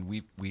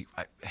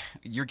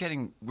you're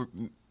getting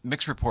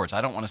mixed reports. I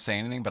don't want to say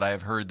anything, but I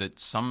have heard that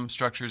some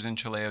structures in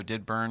Chileo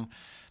did burn,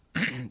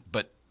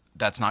 but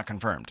that's not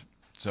confirmed.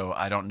 So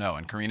I don't know.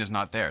 And Karina's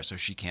not there, so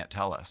she can't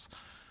tell us.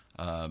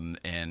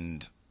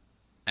 And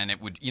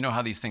it would,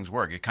 how these things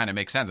work. It kind of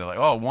makes sense. They're like,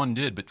 oh, 1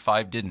 did, but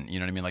 5 didn't. You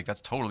know what I mean? Like,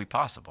 that's totally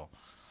possible.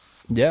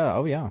 Yeah.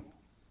 Oh, yeah.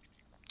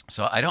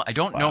 So I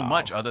don't know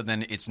much other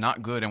than it's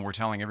not good, and we're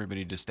telling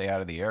everybody to stay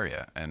out of the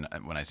area. And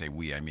when I say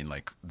we, I mean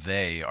like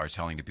they are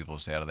telling the people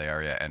to stay out of the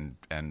area,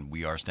 and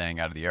we are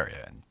staying out of the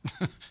area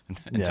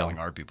and telling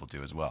our people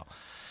to as well.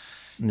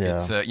 Yeah.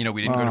 It's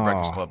we didn't go to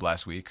Breakfast Club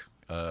last week.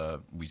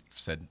 We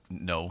said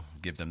no,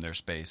 give them their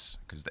space,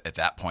 because at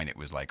that point it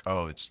was like,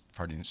 oh, it's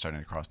starting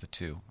to cross the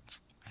 2. It's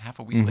half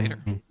a week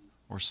later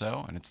or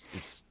so, and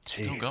it's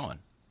still going.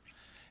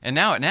 And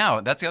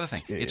now that's the other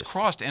thing. Jeez. It's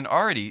crossed, and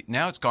already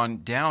now it's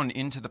gone down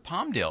into the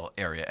Palmdale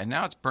area, and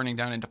now it's burning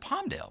down into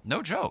Palmdale.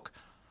 No joke.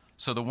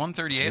 So the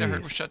 138 I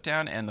heard was shut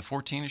down, and the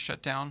 14 is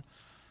shut down.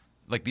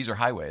 Like, these are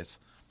highways,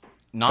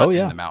 not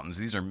in the mountains.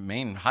 These are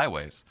main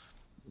highways.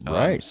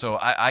 Right. So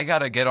I got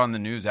to get on the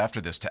news after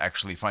this to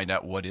actually find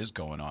out what is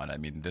going on. I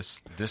mean,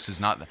 this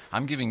is not.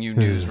 I'm giving you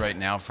news right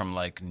now from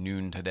like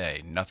noon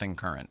today. Nothing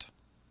current.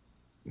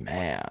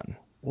 Man,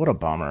 what a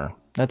bummer.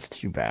 That's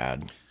too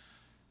bad.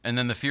 And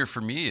then the fear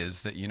for me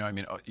is that,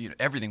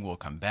 everything will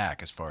come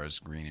back as far as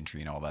green and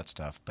tree and all that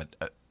stuff. But,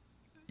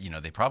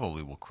 they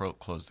probably will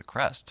close the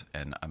crest.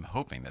 And I'm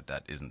hoping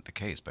that isn't the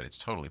case, but it's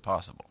totally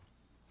possible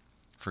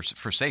for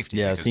safety.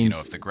 Yeah, because,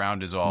 if the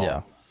ground is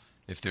all,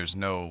 if there's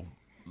no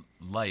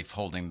life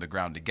holding the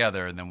ground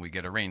together, and then we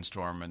get a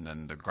rainstorm and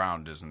then the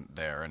ground isn't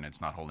there and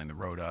it's not holding the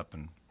road up.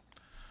 And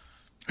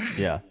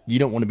yeah, you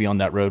don't want to be on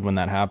that road when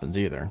that happens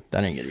either.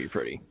 That ain't going to be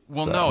pretty.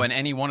 Well, no, and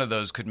any one of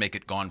those could make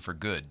it gone for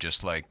good,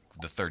 just like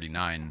the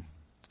 39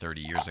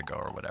 30 years ago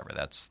or whatever.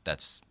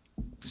 That's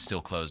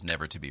still closed,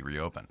 never to be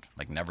reopened,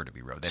 like never to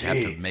be road. They'd have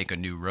to make a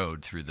new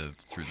road through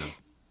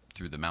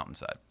the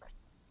mountainside.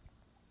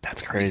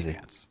 That's crazy.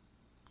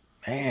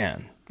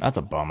 Man, that's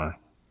a bummer.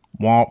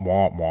 Womp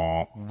womp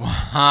womp.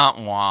 Wah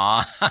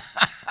wah.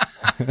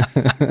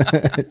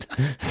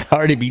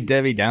 Sorry to be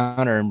Debbie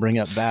Downer and bring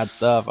up bad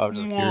stuff. I was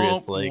just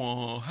curious, like,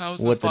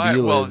 how's what the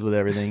deal is with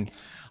everything.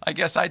 I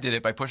guess I did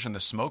it by pushing the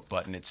smoke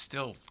button. It's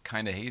still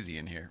kind of hazy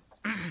in here.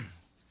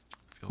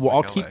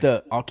 Well, like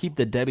I'll keep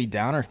the Debbie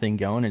Downer thing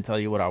going and tell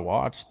you what I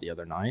watched the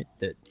other night.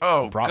 That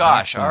brought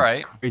back some all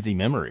right, crazy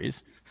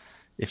memories.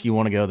 If you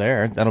want to go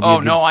there, that'll be. Oh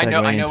no, I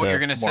know what you're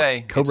going to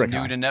say. Cobra it's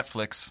Kai. new to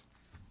Netflix.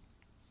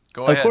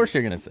 Go ahead. Of course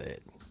you're going to say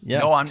it. Yeah.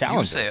 No,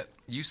 you say it.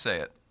 You say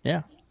it.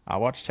 Yeah, I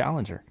watched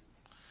Challenger.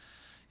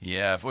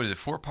 Yeah, what is it?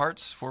 4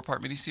 parts?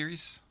 4-part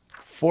miniseries?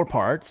 4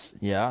 parts.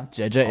 Yeah,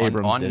 J.J.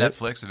 Abrams on did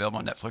Netflix. Available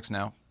on Netflix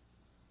now.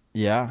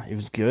 Yeah, it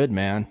was good,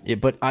 man.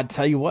 But I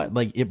tell you what,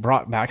 like, it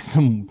brought back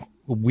some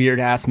weird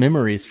ass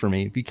memories for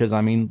me, because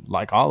I mean,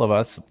 like all of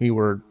us, we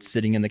were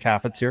sitting in the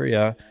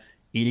cafeteria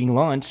eating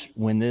lunch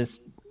when this,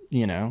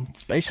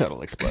 space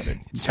shuttle exploded.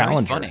 It's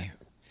Challenger. very funny.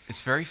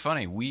 It's very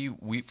funny. We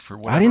for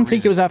whatever I didn't think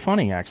reason, it was that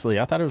funny, actually.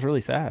 I thought it was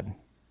really sad.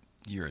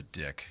 You're a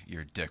dick.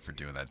 You're a dick for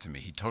doing that to me.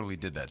 He totally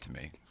did that to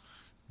me.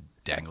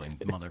 Dangling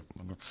mother.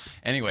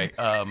 Anyway,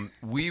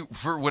 we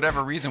for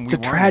whatever reason we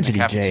weren't tragedy,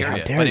 in the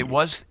cafeteria, Jay. but it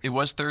was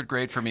 3rd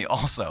grade for me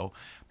also.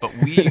 But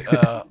we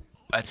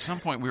at some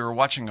point we were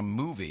watching a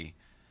movie.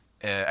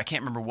 I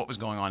can't remember what was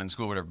going on in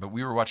school, or whatever. But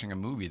we were watching a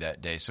movie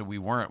that day, so we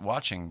weren't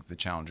watching the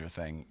Challenger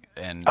thing.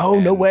 And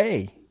no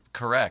way.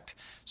 Correct.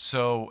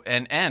 So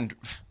and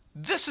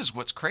This is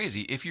what's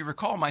crazy. If you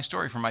recall my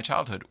story from my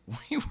childhood,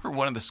 we were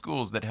one of the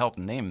schools that helped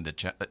name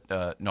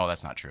the. No,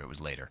 that's not true. It was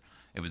later.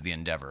 It was the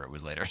Endeavor. It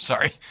was later.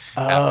 Sorry.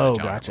 Oh, After the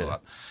Challenger gotcha. blew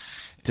up.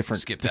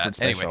 Skip different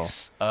that. Anyway,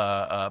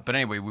 special. but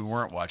anyway, we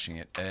weren't watching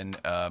it, and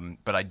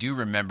but I do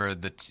remember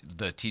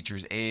the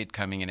teacher's aide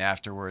coming in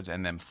afterwards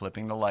and them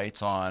flipping the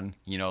lights on.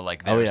 You know,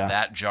 like there was yeah.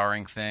 that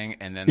jarring thing,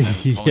 and then them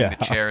pulling Yeah.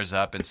 the chairs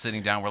up and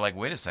sitting down. We're like,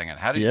 wait a second,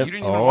 how did Yep. you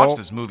didn't even watch Oh.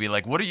 this movie?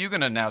 Like, what are you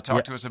going to now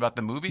talk to us about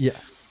the movie? Yeah.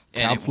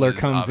 And Counselor it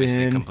was comes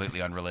obviously in.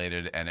 completely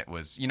unrelated, and it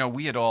was, you know,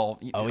 we had all,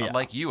 yeah.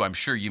 like you, I'm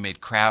sure you made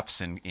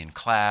crafts in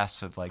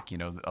class of like, you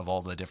know, of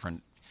all the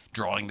different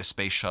drawing the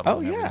space shuttle Oh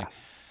and everything. yeah.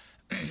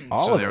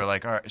 All So of they it. were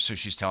like, all right. So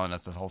she's telling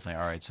us the whole thing.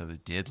 All right, so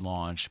it did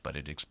launch, but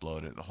it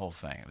exploded. The whole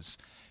thing. It was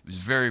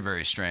very,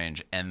 very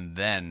strange. And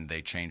then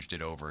they changed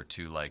it over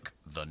to like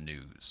the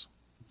news,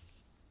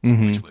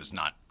 which was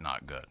not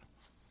good.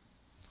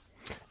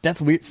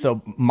 That's weird.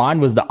 So mine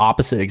was the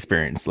opposite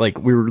experience. Like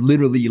we were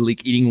literally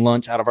like eating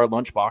lunch out of our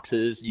lunch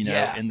boxes, you know,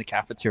 Yeah. in the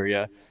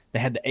cafeteria. They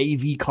had the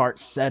AV cart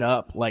set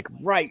up like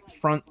right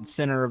front and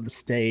center of the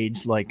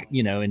stage, like,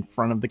 you know, in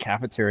front of the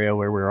cafeteria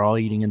where we were all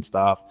eating and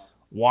stuff.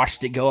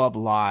 Watched it go up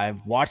live,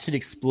 watched it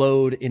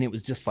explode, and it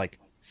was just like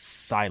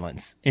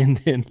silence. And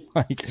then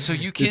like So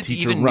you the kids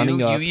teacher even running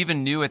knew, up. you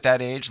even knew at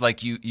that age,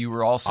 like you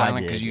were all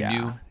silent because did, you yeah.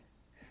 knew.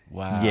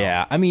 Wow.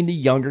 Yeah, I mean the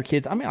younger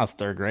kids. I mean, I was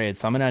third grade,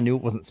 so I mean I knew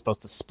it wasn't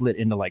supposed to split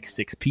into like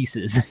 6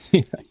 pieces.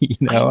 you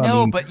know, I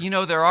know, mean, but you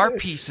know there are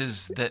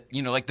pieces that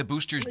you know, like the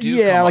boosters do.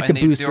 Yeah, come like on,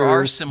 the and there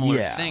are boosters, similar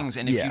yeah, things,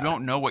 and if you yeah.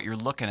 don't know what you're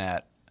looking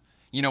at,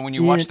 you know, when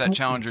you watch that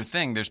Challenger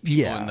thing, there's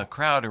people Yeah. in the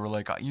crowd who were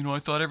like, you know, I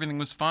thought everything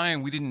was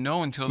fine. We didn't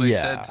know until they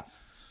said.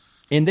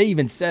 And they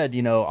even said,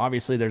 you know,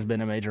 obviously there's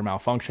been a major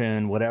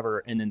malfunction,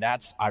 whatever. And then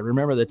I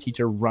remember the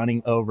teacher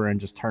running over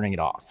and just turning it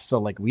off. So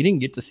like we didn't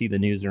get to see the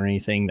news or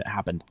anything that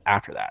happened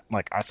after that.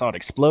 Like I saw it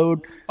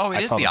explode. Oh, it I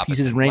is saw the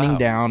pieces opposite. raining Wow.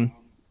 down,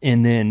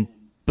 and then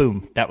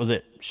boom, that was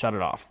it. Shut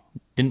it off.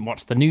 Didn't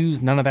watch the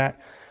news, none of that.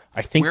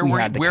 I think Where we were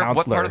you? had the What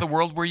counselor. part of the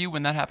world were you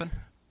when that happened?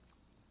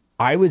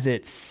 I was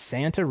at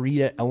Santa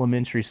Rita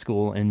Elementary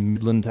School in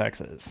Midland,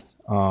 Texas,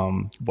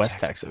 West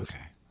Texas. Okay.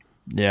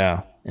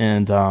 Yeah,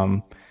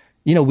 and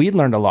you know, we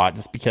learned a lot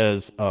just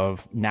because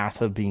of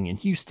NASA being in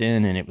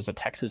Houston, and it was a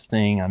Texas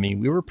thing. I mean,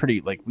 we were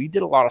pretty like we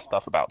did a lot of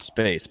stuff about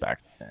space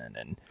back then.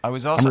 And I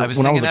was when thinking I was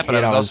a that, but I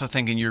kid, was also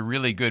thinking you're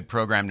really good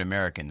programmed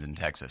Americans in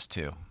Texas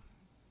too.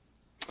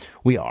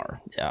 we are,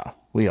 yeah,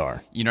 we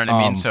are. You know what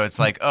I mean? So it's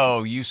like,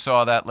 oh, you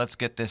saw that. Let's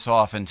get this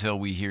off until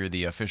we hear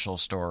the official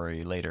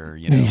story later.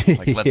 You know,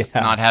 like let's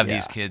Yeah, not have yeah.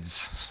 these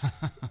kids.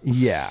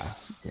 Yeah,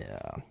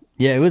 yeah,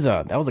 yeah. It was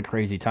that was a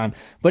crazy time,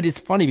 but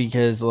it's funny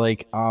because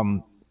like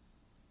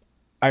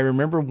I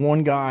remember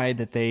one guy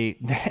that they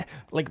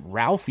like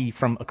Ralphie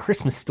from A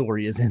Christmas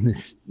Story is in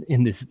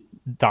this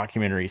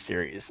documentary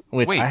series,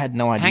 which Wait, I had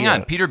no idea. hang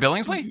on, Peter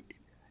Billingsley.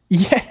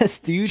 Yes,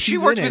 dude. She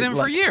he's worked in with it. him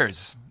for Like,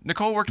 years.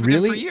 Nicole worked with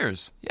him for Really?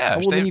 years. Yeah, Oh,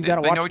 well, then you've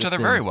gotta they watch know each this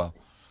other very then. well.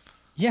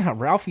 Yeah,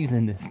 Ralphie's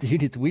in this,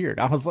 dude. It's weird.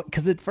 I was like,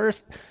 because at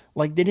first,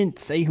 like, they didn't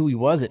say who he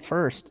was at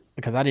first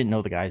because I didn't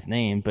know the guy's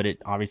name, but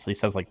it obviously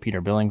says like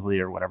Peter Billingsley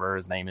or whatever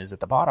his name is at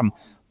the bottom.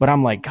 But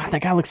I'm like, God,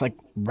 that guy looks like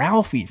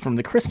Ralphie from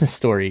The Christmas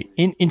Story.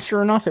 And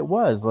sure enough, it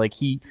was like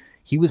he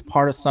was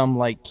part of some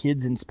like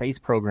kids in space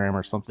program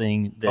or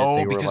something. That Oh,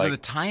 they were because like, of the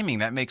timing,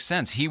 that makes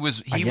sense. He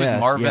was guess,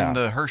 Marvin, yeah.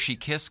 the Hershey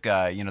Kiss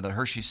guy. You know, the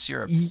Hershey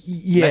syrup. Messy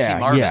yeah,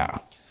 Marvin. yeah.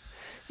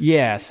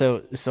 Yeah,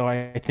 so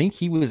I think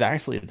he was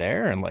actually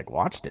there and like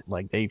watched it.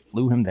 Like they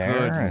flew him there.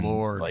 Good and,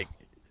 Lord. Like,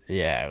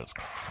 yeah, it was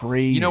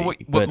crazy. You know what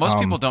But, most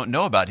people don't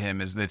know about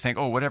him is they think,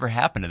 oh, whatever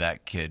happened to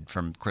that kid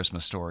from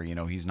Christmas Story? You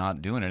know, he's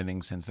not doing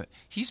anything since that.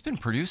 He's been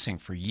producing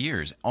for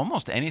years.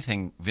 Almost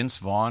anything Vince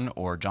Vaughn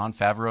or Jon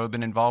Favreau have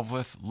been involved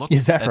with. Look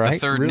Is that at the right?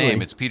 third Really?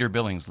 name. It's Peter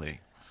Billingsley.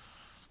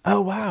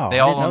 Oh wow, They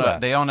I all didn't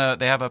know own that.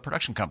 they have a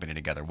production company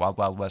together, Wild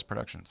Wild West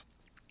Productions.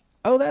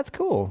 Oh, that's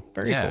cool.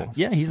 Very Yeah. cool.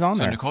 Yeah, he's on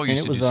So there. Nicole And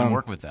used it to do was, some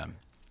work with them.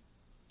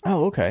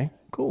 Oh, okay,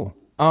 cool.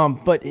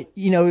 But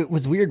you know, it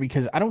was weird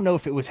because I don't know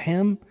if it was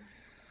him.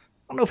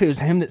 I don't know if it was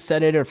him that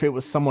said it or if it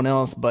was someone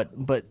else, but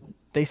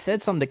they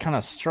said something that kind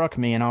of struck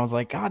me, and I was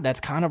like, God, that's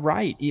kind of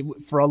right.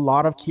 For a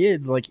lot of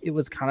kids, like it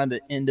was kind of the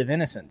end of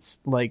innocence,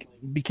 like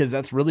because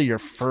that's really your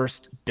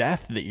first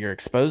death that you're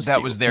exposed to.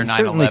 That was their And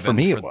certainly 9/11 for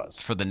me. It was.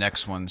 for the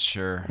next ones,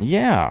 sure.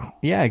 Yeah,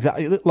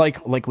 exactly.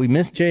 Like we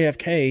missed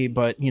JFK,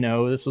 but you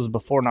know this was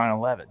before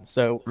 9/11.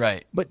 So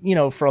Right. But you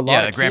know, for a lot Yeah,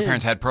 of the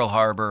grandparents kids, had Pearl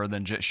Harbor,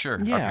 then sure,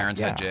 our Yeah, parents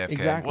had yeah, JFK.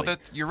 exactly. Well,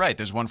 you're right.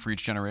 There's one for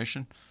each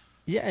generation.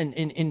 Yeah,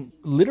 and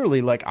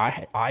literally, like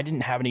I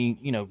didn't have any,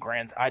 you know,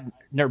 I'd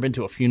never been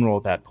to a funeral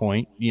at that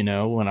point, you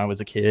know, when I was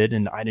a kid,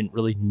 and I didn't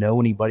really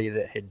know anybody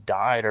that had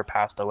died or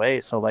passed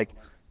away. So like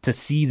to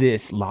see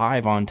this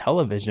live on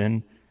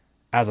television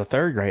as a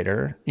third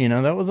grader, you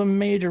know, that was a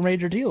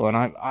major deal, and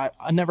I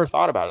never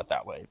thought about it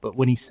that way. But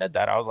when he said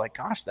that, I was like,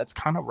 gosh, that's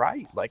kind of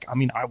right. Like, I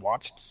mean, I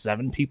watched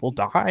 7 people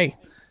die,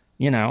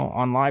 you know,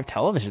 on live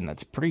television.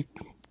 That's pretty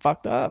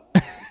fucked up.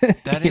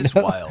 That You is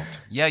know? wild.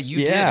 Yeah, you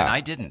did, Yeah. and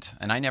I didn't,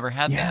 and I never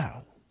had Yeah,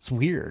 that. it's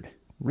weird,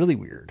 really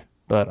weird.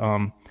 But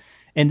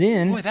And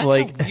then, Boy, that's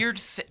like, a weird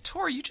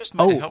Tor, you just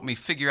might have oh, helped me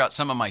figure out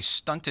some of my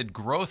stunted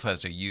growth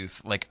as a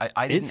youth. Like,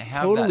 I didn't it's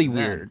have totally that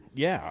then. weird.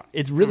 Yeah,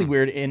 it's really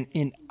weird.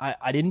 And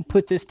I didn't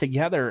put this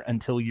together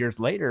until years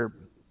later.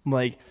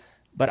 Like,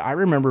 but I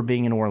remember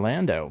being in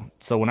Orlando.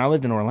 So when I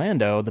lived in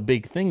Orlando, the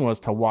big thing was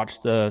to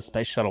watch the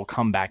space shuttle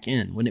come back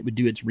in. When it would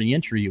do its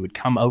reentry, it would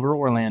come over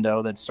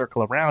Orlando, then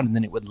circle around, and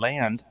then it would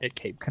land at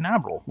Cape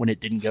Canaveral when it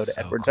didn't go to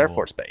So Edwards Air cool.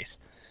 Force Base.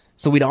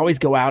 So we'd always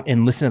go out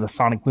and listen to the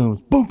sonic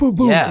booms, boom, boom,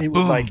 boom. Yeah, And it would,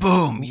 boom, like,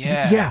 boom,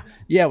 yeah.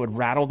 yeah, it would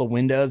rattle the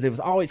windows. It was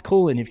always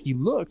cool. And if you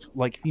looked,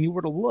 like, if you knew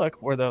where to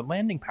look, where the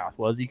landing path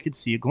was, you could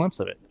see a glimpse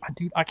of it.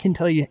 I can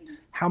tell you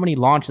how many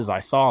launches I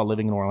saw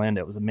living in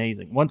Orlando. It was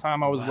amazing. One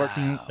time I was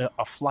working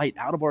a flight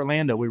out of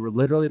Orlando. We were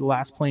literally the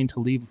last plane to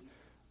leave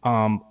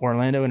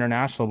Orlando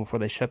International before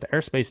they shut the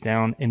airspace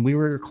down. And we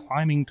were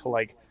climbing to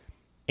like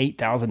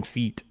 8,000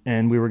 feet,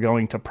 and we were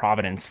going to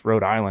Providence,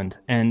 Rhode Island.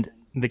 And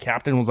the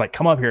captain was like,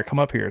 come up here, come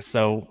up here.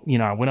 So,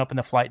 I went up in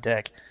the flight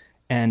deck,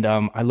 and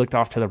I looked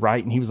off to the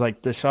right, and he was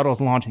like, the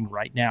shuttle's launching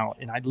right now.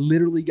 And I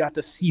literally got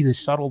to see the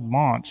shuttle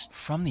launch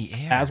From the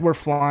air. as we're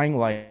flying,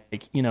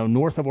 like,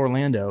 north of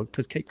Orlando,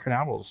 because Cape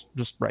Canaveral's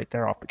just right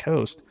there off the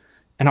coast.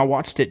 And I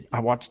watched it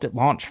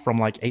launch from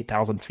like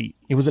 8,000 feet.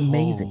 It was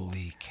amazing.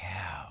 Holy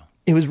cow.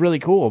 It was really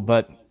cool.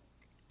 But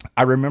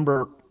I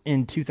remember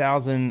in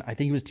 2000, I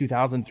think it was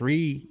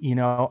 2003,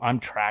 I'm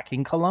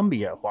tracking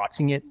Columbia,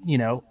 watching it,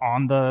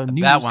 on the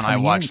news. That one I coming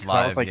in, watched 'cause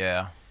I was live, like,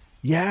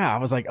 yeah. I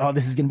was like, oh,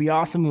 this is going to be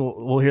awesome.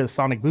 We'll hear the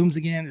sonic booms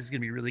again. This is going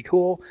to be really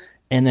cool.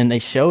 And then they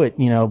show it,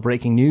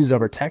 breaking news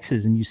over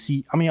Texas, and you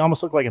see, it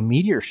almost looked like a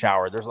meteor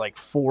shower. There's like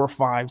 4,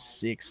 5,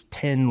 6,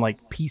 10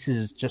 like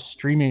pieces just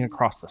streaming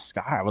across the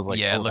sky. I was like,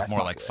 Yeah, oh, it looked that's more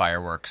not like good.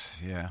 fireworks.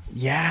 Yeah.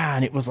 Yeah,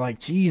 and it was like,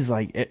 geez,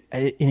 like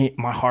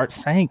my heart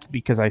sank,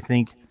 because I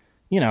think,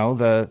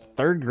 the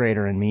third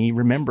grader in me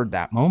remembered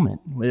that moment.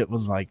 It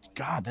was like,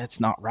 God, that's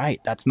not right.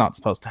 That's not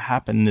supposed to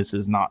happen. This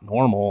is not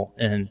normal.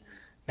 And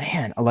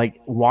man, like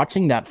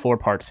watching that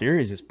 4-part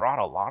series just brought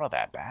a lot of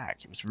that back.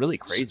 It was really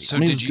crazy. So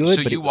it did was you? good,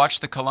 So but you it was-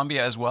 watched the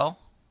Columbia as well?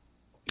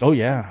 Oh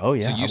yeah, So I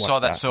you saw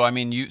watched that. So I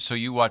mean,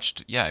 you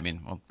watched. Yeah, I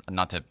mean, well,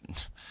 not to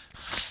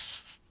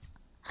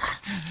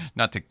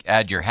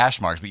add your hash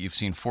marks, but you've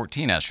seen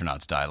 14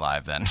 astronauts die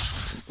live. Then.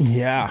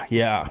 Yeah,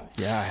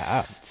 I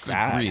have.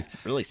 Sad,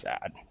 grief. really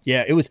sad.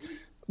 Yeah, it was.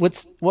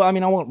 I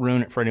won't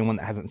ruin it for anyone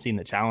that hasn't seen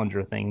the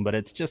Challenger thing, but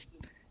it's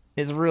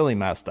really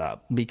messed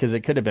up because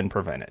it could have been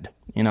prevented.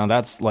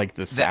 That's like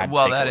the sad.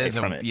 That takeaway is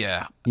from it.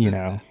 yeah.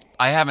 I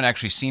I haven't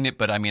actually seen it,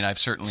 but I mean, I've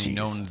certainly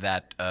known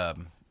that.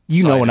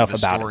 You know side enough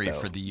of the about it, story though.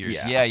 for the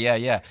years. Yeah.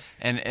 Yeah.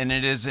 And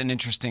it is an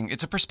interesting.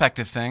 It's a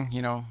perspective thing.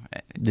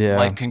 Yeah,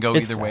 Life can go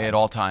it's either way sad. at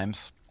all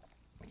times.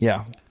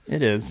 Yeah,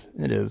 it is.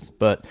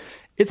 But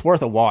it's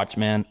worth a watch,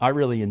 man. I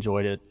really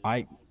enjoyed it.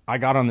 I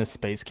got on this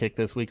space kick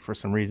this week for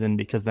some reason,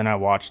 because then I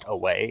watched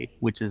Away,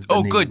 which is the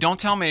Oh, new- good. Don't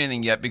tell me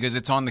anything yet because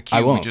it's on the queue.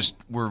 I won't.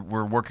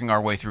 We're working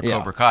our way through Yeah.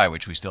 Cobra Kai,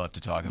 which we still have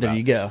to talk There about.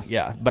 you go.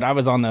 Yeah, but I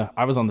was on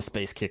the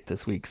space kick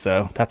this week,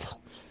 so that's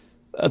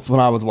what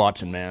I was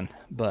watching, man.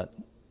 But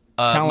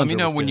Let me Challenger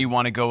know was when good. you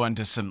want to go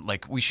into some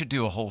we should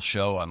do a whole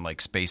show on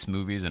like space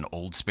movies and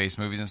old space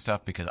movies and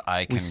stuff because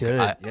I can should.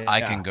 I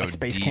Yeah. can go Like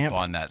Space deep Camp.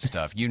 on that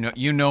stuff. You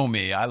know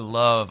me. I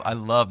love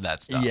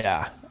that stuff.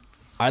 Yeah,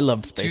 I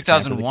loved Space Camp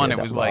 2001 as a kid. it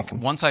That was like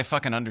awesome. once I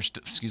fucking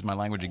understood, excuse my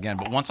language again,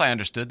 but once I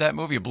understood that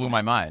movie it blew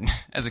my mind.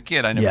 As a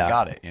kid I never Yeah.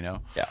 got it,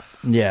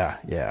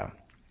 Yeah.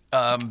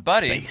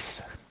 Buddy,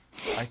 Space.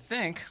 I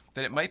think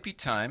that it might be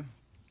time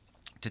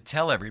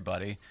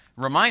to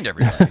remind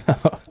everybody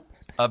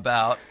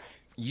about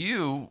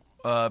you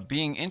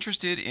being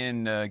interested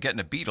in getting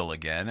a Beetle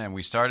again. And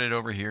we started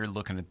over here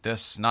looking at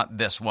this, not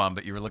this one,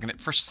 but you were looking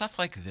at for stuff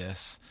like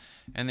this.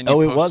 And then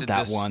you It was posted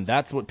that this one.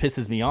 That's what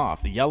pisses me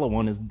off. The yellow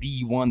one is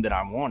the one that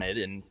I wanted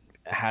and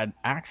had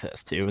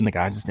access to, and the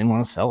guy just didn't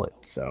want to sell it.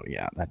 So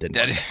yeah, that didn't.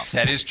 That work is, out.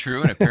 that is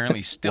true, and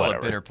apparently still a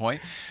Whatever. bitter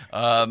point.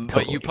 But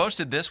Totally. you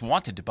posted this,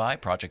 wanted to buy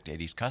Project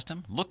 80s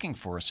Custom, looking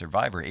for a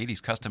Survivor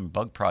 80s Custom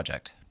bug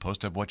project.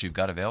 Post of what you've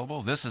got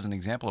available. This is an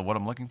example of what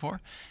I'm looking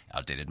for.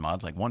 Outdated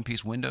mods like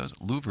one-piece windows,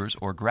 louvers,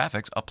 or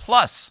graphics. A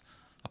plus.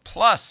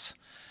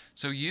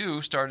 So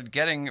you started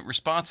getting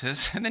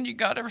responses, and then you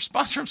got a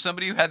response from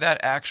somebody who had that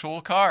actual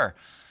car.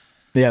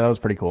 Yeah, that was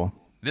pretty cool.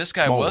 This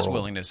guy Small was world.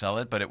 willing to sell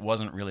it, but it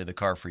wasn't really the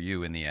car for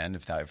you in the end,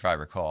 if I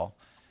recall.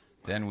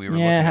 Then we were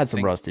Yeah, looking it at had some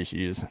things- rust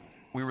issues.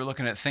 we were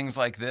looking at things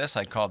like this.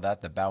 I called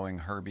that the bowing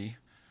Herbie.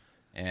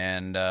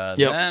 And Yep.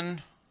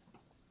 then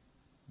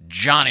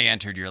Johnny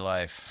entered your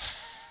life.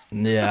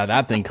 Yeah,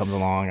 that thing comes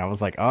along. I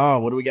was like, oh,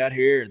 what do we got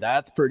here?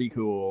 That's pretty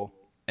cool.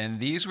 And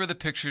these were the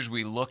pictures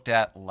we looked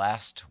at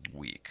last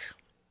week.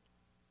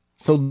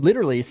 So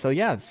literally,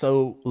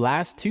 so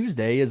last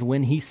Tuesday is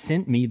when he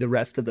sent me the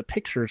rest of the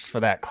pictures for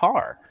that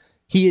car.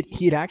 He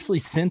had actually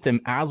sent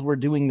them as we're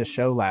doing the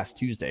show last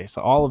Tuesday. So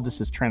all of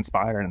this is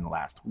transpired in the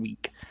last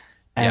week.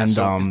 Yeah, And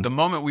so the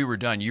moment we were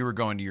done, you were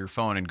going to your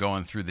phone and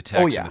going through the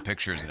text yeah. and the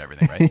pictures and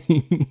everything,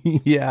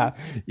 right?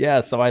 yeah.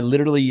 So I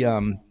literally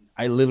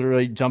I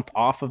literally jumped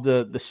off of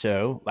the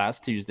show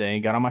last Tuesday,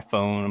 got on my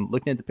phone, I'm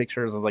looking at the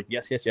pictures. I was like,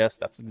 yes, yes, yes,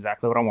 that's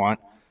exactly what I want.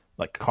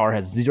 Like, the car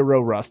has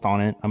zero rust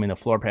on it. I mean, the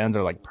floor pans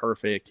are like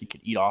perfect. You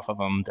could eat off of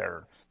them.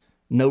 They're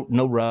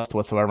no rust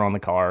whatsoever on the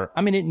car.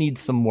 I mean, it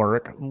needs some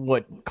work.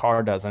 What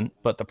car doesn't?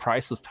 But the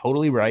price was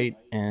totally right,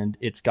 and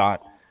it's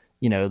got,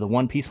 the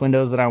one-piece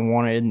windows that I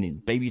wanted and the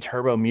baby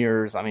turbo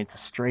mirrors. I mean, it's a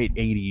straight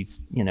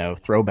 80s,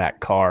 throwback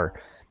car.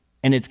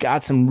 And it's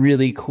got some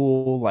really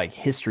cool like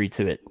history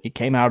to it. It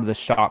came out of the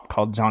shop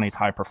called Johnny's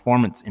High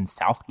Performance in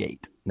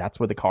Southgate. That's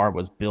where the car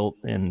was built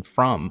and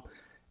from.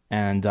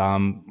 And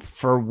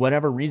for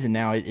whatever reason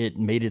now, it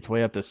made its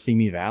way up to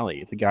Simi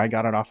Valley. The guy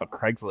got it off of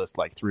Craigslist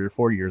like 3 or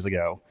 4 years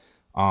ago,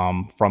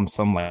 from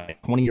some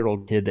like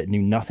 20-year-old kid that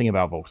knew nothing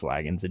about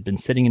Volkswagens. It'd been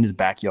sitting in his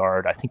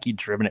backyard. I think he'd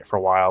driven it for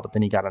a while, but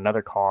then he got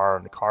another car,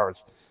 and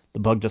the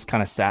bug just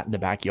kind of sat in the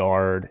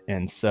backyard.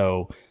 And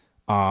so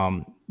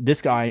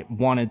this guy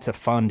wanted to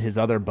fund his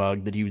other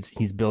bug that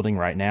he's building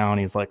right now,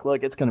 and he's like,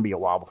 look, it's going to be a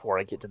while before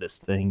I get to this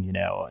thing,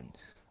 and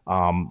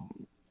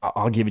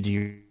I'll give it to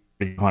you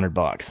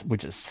 $100,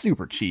 which is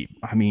super cheap.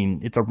 I mean,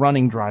 it's a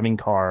running driving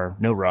car,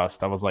 no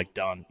rust. I was like,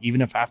 done.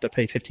 Even if I have to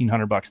pay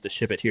 $1,500 to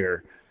ship it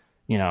here,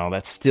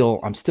 I'm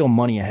still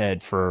money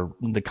ahead for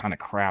the kind of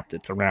crap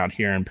that's around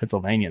here in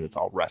Pennsylvania that's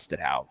all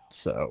rusted out.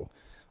 So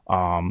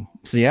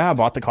yeah, I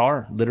bought the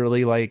car,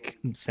 literally like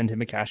sent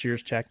him a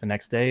cashier's check the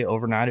next day,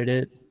 overnighted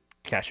it,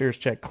 cashier's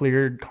check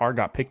cleared, car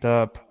got picked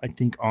up, I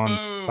think on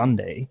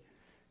Sunday.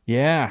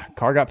 Yeah,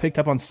 car got picked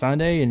up on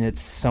Sunday, and it's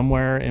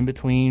somewhere in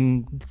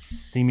between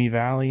Simi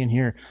Valley and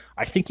here.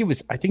 I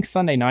think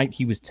Sunday night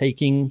he was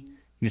taking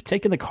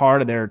the car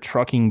to their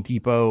trucking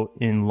depot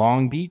in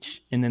Long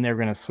Beach, and then they were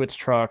going to switch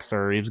trucks,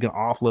 or he was going to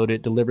offload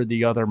it, deliver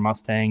the other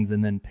Mustangs,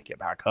 and then pick it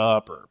back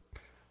up, or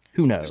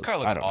who knows? This car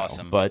looks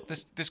awesome. But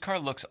this car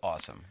looks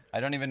awesome.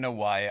 I don't even know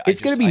why.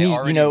 It's going to be neat, I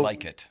already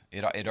like it.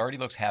 It already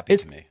looks happy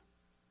to me.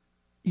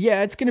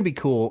 Yeah, it's going to be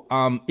cool.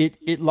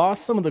 It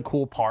lost some of the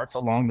cool parts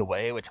along the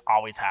way, which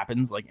always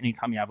happens. Like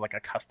anytime you have like a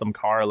custom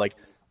car, like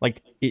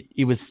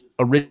it was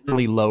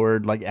originally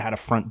lowered, like it had a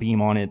front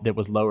beam on it that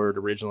was lowered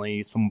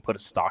originally. Someone put a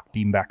stock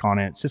beam back on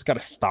it. It's just got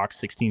a stock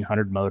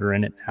 1600 motor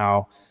in it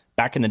now.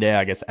 Back in the day,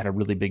 I guess it had a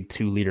really big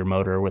 2-liter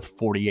motor with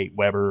 48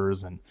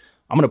 Webers, and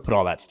I'm going to put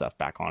all that stuff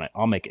back on it.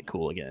 I'll make it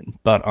cool again.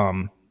 But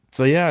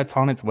so yeah, it's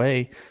on its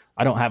way.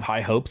 I don't have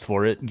high hopes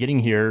for it getting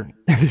here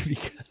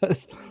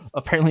because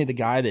apparently the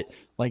guy that,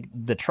 like,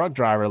 the truck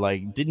driver,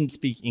 like, didn't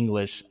speak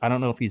English. I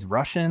don't know if he's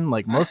Russian.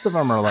 Like, most of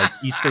them are like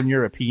Eastern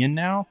European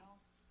now.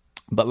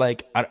 But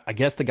like, I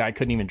guess the guy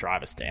couldn't even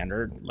drive a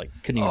standard. Like,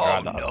 couldn't even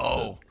drive the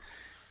no.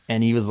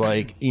 And he was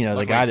like,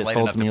 the guy that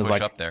sold to me was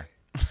like, up there.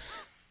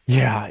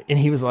 Yeah, and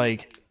he was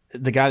like,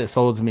 the guy that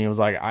sold to me was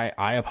like,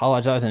 I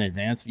apologize in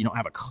advance if you don't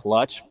have a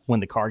clutch when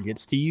the car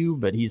gets to you.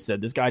 But he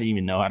said this guy didn't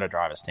even know how to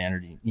drive a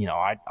standard.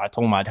 I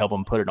told him I'd help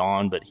him put it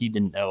on, but he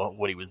didn't know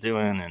what he was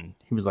doing. And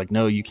he was like,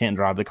 no, you can't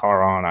drive the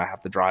car on. I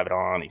have to drive it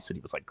on. He said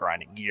he was like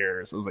grinding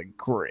gears. I was like,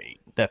 great.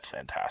 That's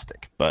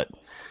fantastic. But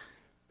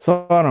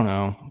so I don't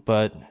know.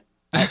 But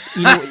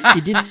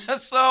it didn't.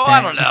 So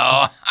I don't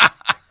know.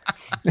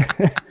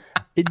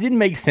 It didn't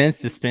make sense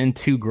to spend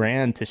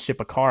 $2,000 to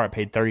ship a car I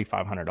paid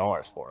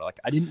 $3,500 for. Like,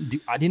 I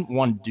didn't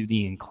want to do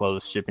the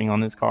enclosed shipping on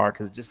this car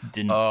because it just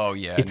didn't. Oh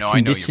yeah, its no, I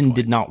know your condition point.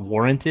 did not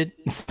warrant it.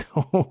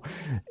 So,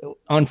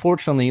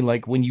 unfortunately,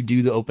 like when you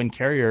do the open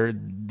carrier,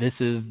 this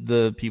is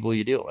the people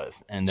you deal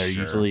with, and they're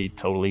usually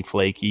totally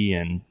flaky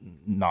and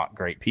not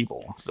great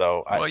people.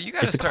 So, you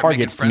got to start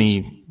making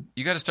friends.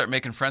 You got to start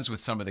making friends with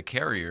some of the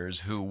carriers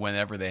who,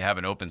 whenever they have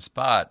an open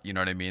spot, you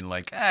know what I mean?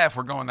 Like, if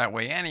we're going that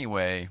way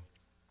anyway.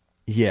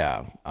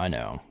 Yeah, I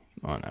know.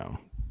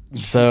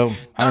 So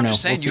I don't know. I'm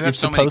just saying, you have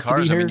so many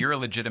cars. I mean, you're a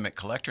legitimate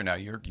collector now.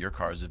 Your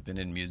cars have been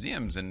in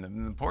museums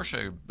and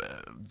Porsche,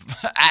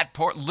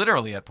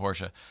 literally at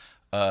Porsche.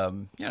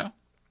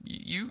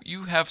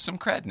 You have some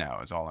cred now.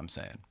 Is all I'm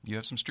saying. You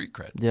have some street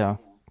cred. Yeah.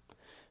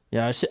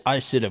 I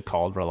should have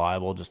called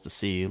Reliable just to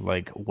see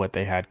like what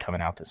they had coming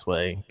out this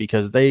way,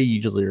 because they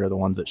usually are the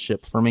ones that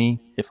ship for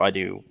me if I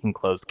do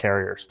enclosed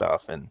carrier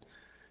stuff, and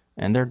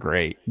they're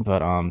great.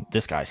 But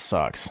this guy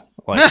sucks.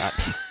 Like,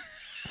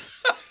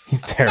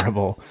 he's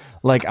terrible.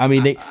 Like, I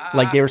mean, they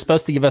were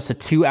supposed to give us a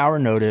 2-hour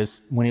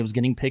notice when he was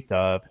getting picked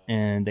up,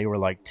 and they were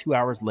like 2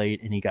 hours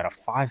late, and he got a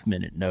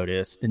 5-minute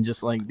notice. And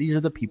just like, these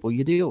are the people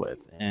you deal with.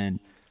 And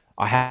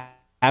I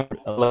have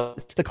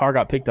since the car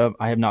got picked up,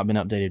 I have not been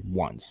updated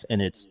once,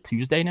 and it's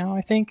Tuesday now,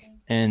 I think.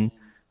 And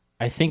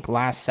I think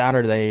last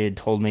Saturday they had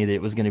told me that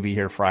it was going to be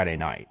here Friday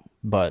night.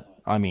 But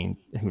I mean,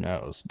 who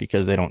knows?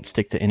 Because they don't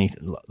stick to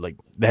anything. Like,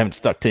 they haven't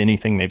stuck to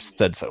anything they've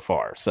said so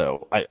far.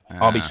 So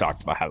I'll be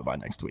shocked if I have it by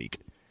next week.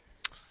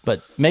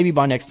 But maybe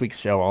by next week's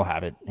show I'll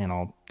have it, and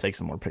I'll take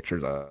some more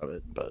pictures of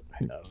it. But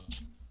who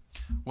knows?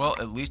 Well,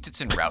 at least it's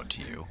en route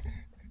to you.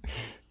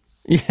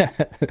 Yeah,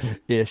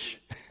 ish.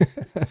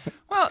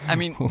 Well, I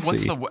mean,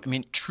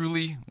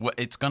 truly,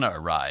 it's going to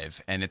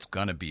arrive, and it's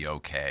going to be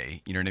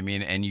okay. You know what I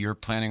mean? And you're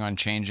planning on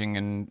changing,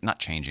 and not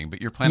changing,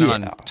 but you're planning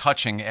on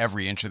touching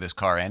every inch of this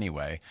car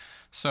anyway.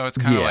 So it's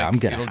kind of Yeah, I'm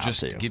like gonna it'll have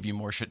just to. give you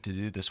more shit to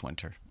do this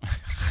winter.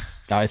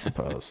 I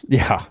suppose.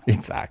 Yeah,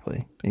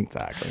 exactly.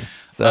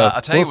 So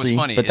I'll tell you we'll what's see,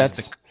 funny but is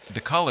that's the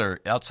color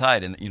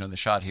outside, and the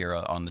shot here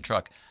on the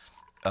truck.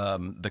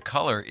 The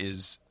color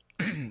is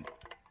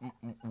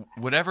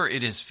whatever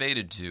it is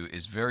faded to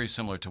is very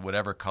similar to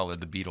whatever color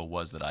the Beetle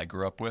was that I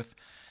grew up with,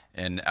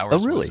 and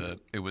ours really?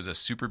 was a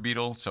Super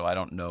Beetle. So I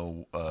don't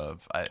know.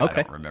 I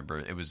Okay. don't remember.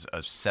 It was a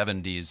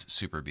 '70s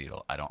Super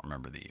Beetle. I don't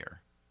remember the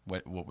year.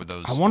 What were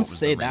those? I want what to was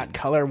say the that rating?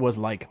 color was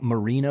like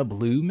marina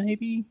blue,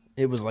 maybe.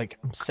 It was like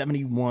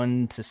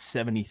 71 to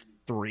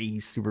 73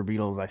 Super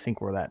Beetles, I think,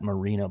 were that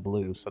marina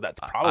blue. So that's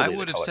I probably the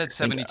would have color said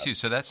you're thinking of. 72.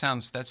 So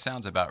that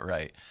sounds about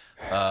right.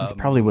 That's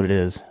probably what it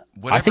is. I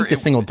Whatever think this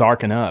it. thing will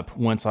darken up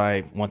once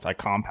I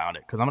compound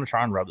it because I'm gonna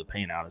try and rub the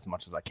paint out as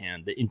much as I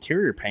can. The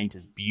interior paint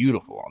is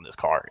beautiful on this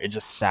car. It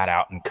just sat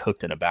out and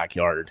cooked in a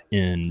backyard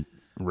in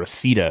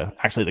Reseda.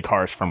 Actually, the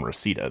car is from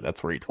Reseda.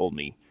 That's where he told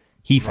me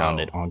he found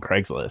Whoa. it on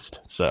Craigslist.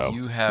 So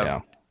You have yeah,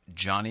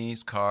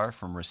 Johnny's car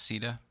from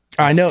Reseda.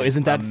 I This know. is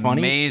Isn't that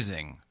funny?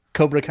 amazing.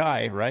 Cobra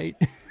Kai, right?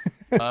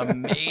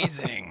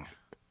 Amazing.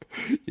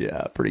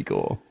 Yeah, pretty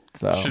cool.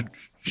 So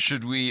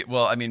Should we?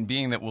 Well, I mean,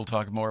 being that we'll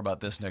talk more about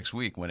this next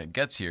week when it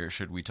gets here,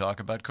 should we talk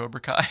about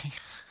Cobra Kai?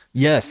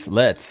 yes,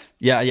 let's.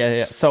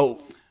 Yeah.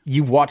 So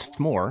you've watched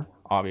more,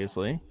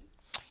 obviously.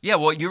 Yeah.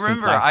 Well, you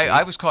remember last I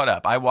week. was caught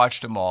up. I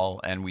watched them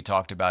all, and we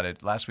talked about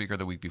it last week or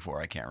the week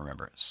before. I can't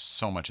remember.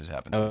 So much has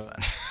happened since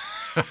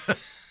then.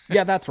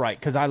 Yeah, that's right.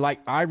 Because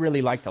I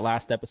really liked the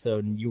last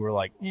episode, and you were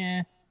like,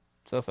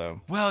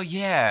 so. Well,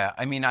 yeah.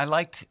 I mean, I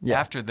liked Yeah,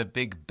 after the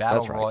big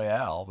battle that's right.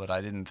 royale, but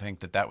I didn't think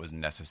that was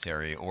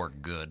necessary or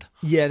good.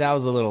 Yeah, that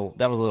was a little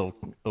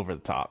over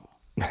the top.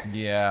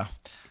 Yeah.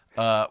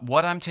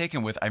 What I'm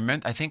taking with,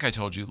 I think I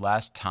told you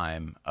last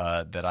time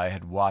that I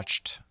had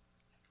watched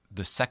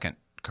the second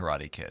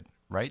Karate Kid,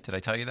 right? Did I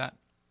tell you that?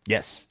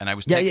 Yes. And I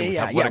was Yeah, taken yeah, with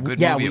yeah, what yeah. a good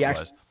Yeah, movie we it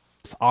actually was.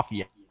 it's off.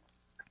 Yeah.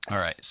 All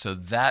right. So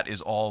that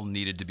is all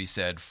needed to be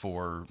said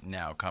for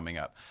now coming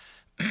up.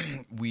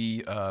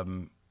 we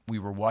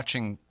were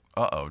watching.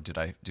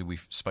 Did we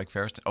spike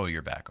Ferris? Oh,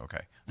 you're back.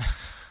 Okay.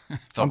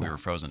 Thought we were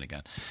frozen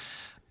again.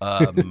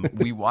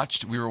 We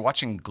were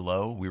watching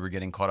Glow. We were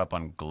getting caught up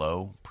on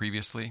Glow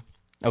previously.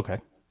 Okay.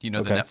 You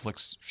know the Okay.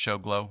 Netflix show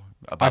Glow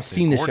about I've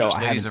seen the show. gorgeous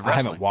I ladies of haven't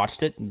wrestling.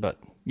 watched it, but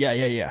yeah.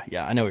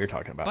 I know what you're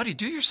talking about. Buddy,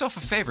 do yourself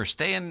a favor.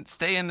 Stay in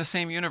the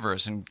same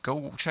universe and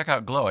go check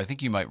out Glow. I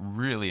think you might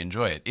really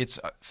enjoy it. It's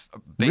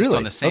based on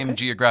Really? the same Okay.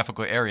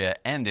 geographical area,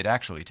 and it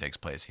actually takes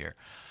place here.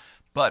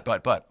 But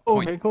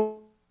Okay,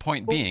 cool.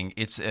 point being,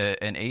 it's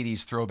an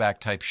 '80s throwback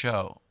type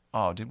show.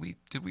 Oh, did we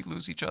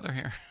lose each other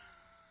here?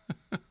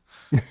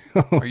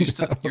 Are you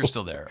still? You're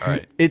still there. All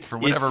right. For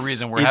whatever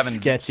reason, we're it's having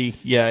sketchy.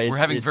 Yeah, we're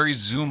having it's, very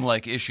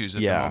Zoom-like issues at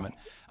the Yeah. moment.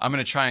 I'm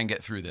going to try and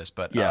get through this,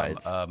 but Yeah,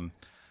 it's-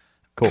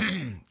 cool.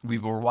 we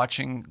were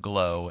watching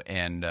Glow,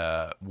 and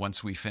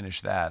once we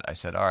finished that, I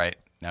said, "All right,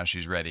 now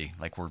she's ready.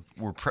 Like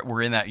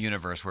we're in that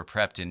universe. We're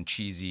prepped in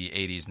cheesy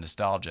 '80s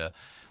nostalgia."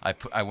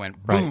 I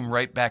went boom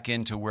right back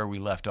into where we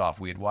left off.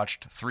 We had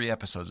watched 3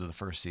 episodes of the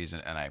first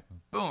season, and I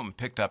boom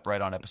picked up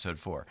right on episode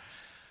 4.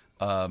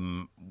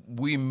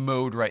 We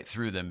mowed right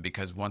through them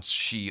because once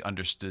she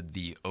understood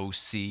the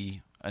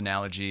OC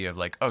analogy of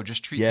like, oh,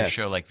 just treat the Yes.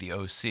 show like the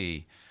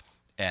OC,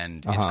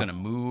 and it's going to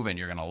move, and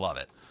you're going to love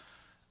it.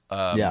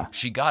 Yeah.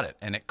 She got it,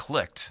 and it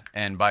clicked.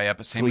 And by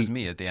same as Sweet.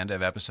 me at the end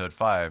of episode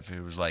 5, it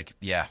was like,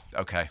 yeah,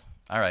 okay,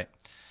 all right.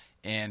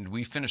 And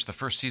we finished the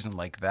first season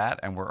like that,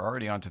 and we're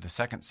already on to the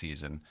second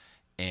season.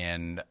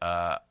 And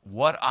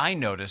what I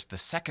noticed the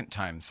second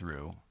time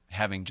through,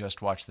 having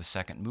just watched the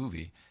second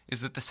movie,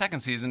 is that the second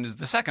season is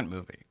the second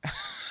movie.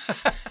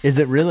 Is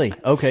it really?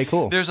 Okay,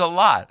 cool. There's a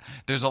lot.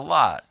 The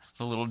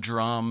little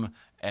drum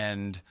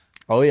and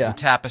Oh yeah. the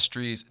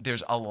tapestries.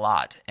 There's a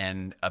lot,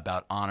 and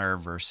about honor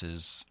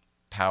versus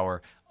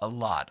power. A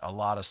lot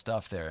of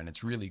stuff there, and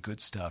it's really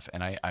good stuff.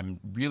 And I'm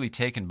really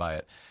taken by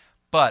it.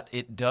 But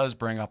it does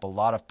bring up a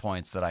lot of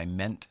points that I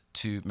meant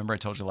to. Remember, I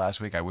told you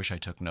last week. I wish I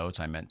took notes.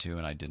 I meant to,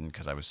 and I didn't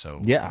because I was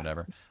so Yeah.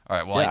 whatever. All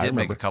right. Well, Yeah, I I did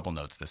make remember. a couple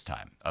notes this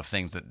time of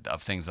things that I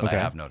Okay.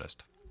 have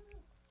noticed.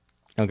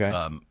 Okay.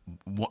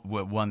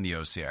 One, the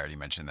OC, I already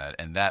mentioned that,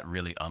 and that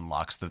really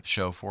unlocks the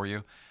show for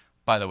you.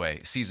 By the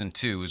way, season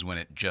 2 is when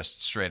it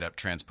just straight up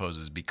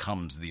transposes,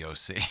 becomes the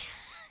OC,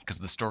 because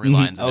the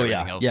storylines and Oh,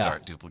 everything yeah, else yeah.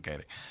 start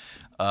duplicating.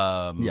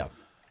 yeah.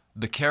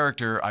 The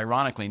character,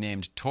 ironically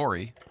named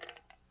Tori,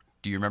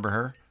 do you remember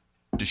her?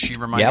 Does she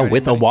remind you Yeah, of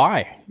with a anybody?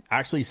 Y.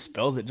 Actually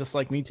spells it just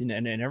like me too,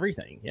 and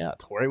everything. Yeah,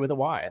 Tori with a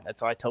Y. That's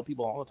how I tell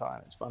people all the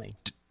time. It's funny.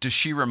 Does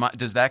she remind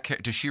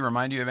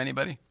you of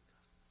anybody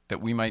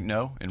that we might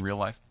know in real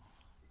life?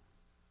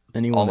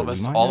 Anyone All that of we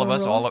us, might all know of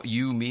us, in real all life? of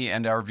you, me,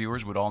 and our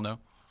viewers would all know.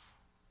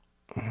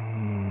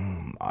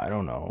 I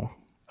don't know.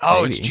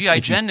 Oh, it's Maybe. G.I.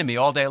 Jen to me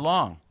all day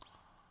long.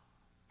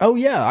 Oh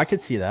yeah, I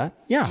could see that.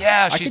 Yeah.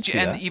 Yeah, I could see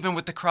and that. even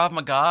with the Krav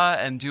Maga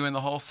and doing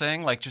the whole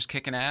thing, like just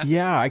kicking ass.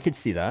 Yeah, I could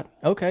see that.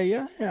 Okay,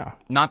 yeah.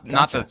 Not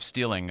the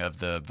stealing of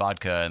the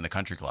vodka and the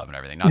country club and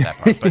everything, not that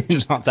part, but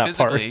just Not that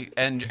part. physically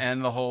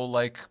and the whole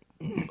like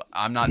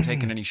I'm not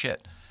taking any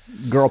shit.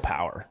 Girl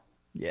power.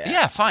 Yeah.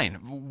 Yeah,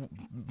 fine.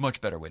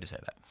 Much better way to say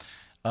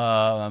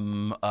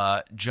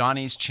that.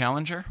 Johnny's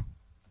Challenger,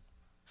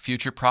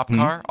 future prop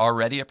car,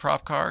 already a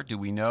prop car. Do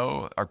we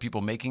know? Are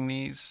people making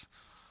these?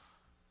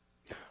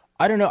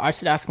 I don't know. I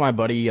should ask my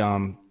buddy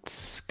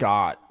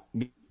Scott.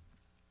 The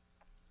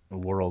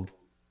world.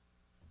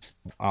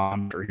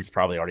 I'm sure he's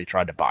probably already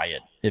tried to buy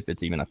it, if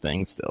it's even a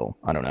thing still.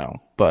 I don't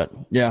know. But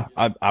yeah,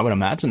 I would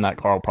imagine that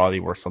car will probably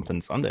be worth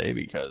something someday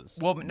because.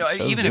 Well, no,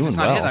 even if it's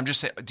not his, I'm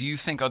just saying, do you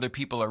think other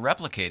people are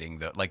replicating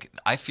the, like,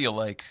 I feel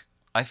like.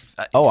 I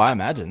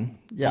imagine.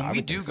 Yeah. When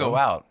we do go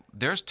out,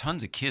 there's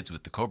tons of kids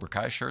with the Cobra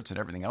Kai shirts and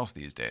everything else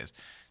these days.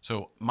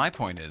 So my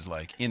point is,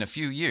 like, in a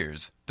few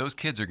years, those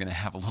kids are going to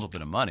have a little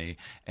bit of money,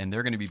 and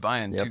they're going to be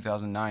buying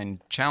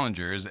 2009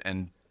 Challengers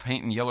and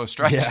painting yellow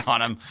stripes on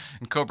them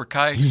and Cobra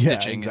Kai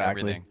stitching and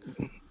everything.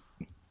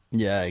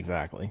 Yeah,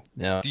 exactly.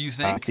 Yeah. Do you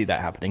think? I see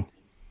that happening.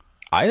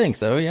 I think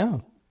so, yeah.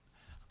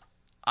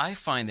 I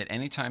find that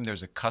anytime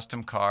there's a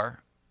custom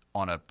car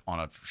on a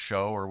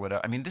show or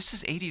whatever, I mean, this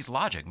is 80s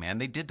logic, man.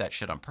 They did that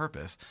shit on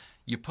purpose.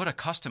 You put a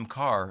custom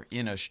car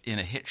in a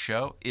hit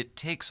show, it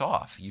takes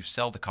off. You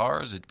sell the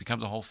cars, it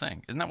becomes a whole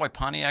thing. Isn't that why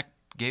Pontiac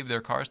gave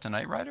their cars to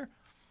Knight Rider?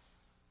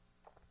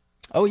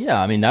 Oh,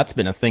 yeah. I mean, that's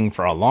been a thing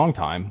for a long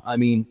time. I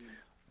mean,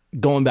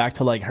 going back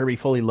to like Herbie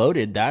Fully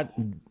Loaded, that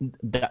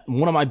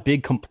one of my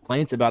big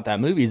complaints about that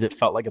movie is it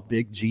felt like a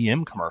big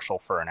GM commercial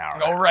for an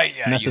hour. Oh, right.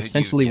 Yeah. And that's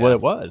essentially what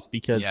it was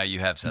because. Yeah, you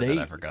have said that.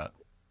 I forgot.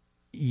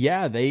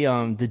 Yeah, they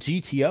the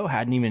GTO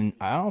hadn't even,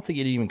 I don't think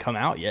it had even come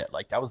out yet.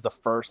 Like that was the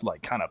first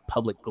like kind of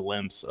public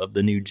glimpse of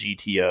the new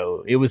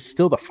GTO. It was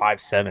still the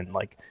 5.7,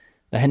 like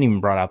they hadn't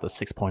even brought out the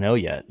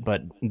 6.0 yet,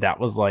 but that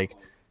was like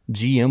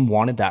GM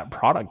wanted that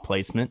product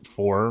placement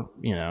for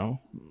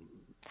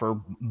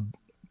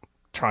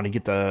trying to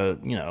get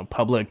the,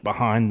 public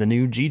behind the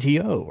new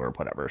GTO or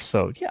whatever.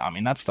 So yeah, I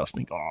mean that stuff's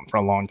been going on for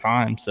a long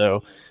time.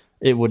 So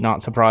it would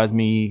not surprise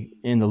me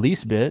in the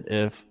least bit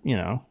if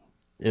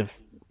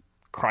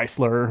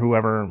Chrysler,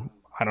 whoever,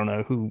 I don't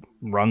know who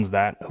runs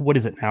that. What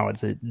is it now?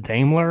 Is it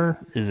Daimler?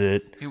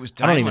 It was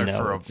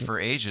Daimler for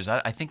ages.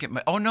 I think it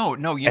might. Oh, no.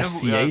 You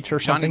FCH know who, or Johnny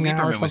something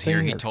Lieberman or was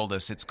here. He or... told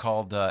us it's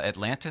called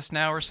Atlantis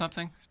now or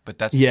something. But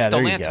that's Stellantis.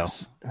 There you go.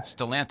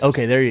 Stellantis.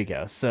 Okay, there you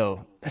go.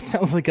 So that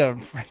sounds like a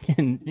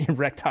freaking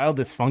erectile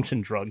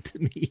dysfunction drug to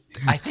me.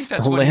 I think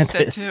that's what he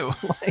said too.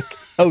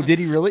 Oh, did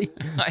he really?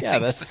 I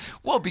think so.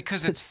 Well,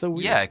 because it's so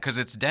weird. Yeah, because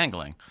it's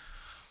dangling.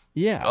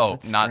 Yeah. Oh,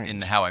 not strange.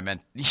 In how I meant.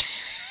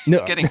 No.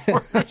 It's getting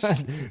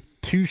worse.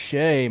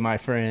 Touche, my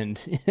friend.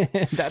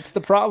 That's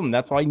the problem.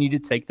 That's why you need to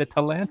take the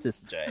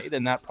Talantis, Jay.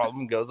 Then that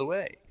problem goes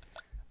away.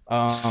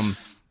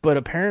 But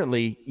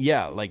apparently,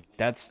 yeah, like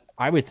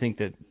I would think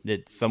that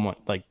somewhat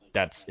like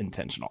that's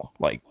intentional.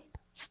 Like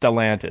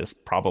Stellantis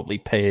probably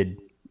paid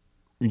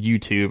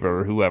YouTube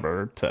or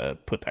whoever to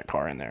put that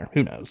car in there.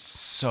 Who knows?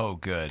 So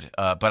good.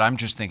 But I'm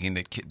just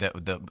thinking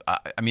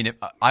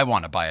I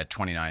want to buy a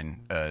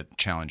 29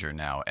 Challenger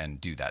now and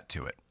do that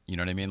to it. You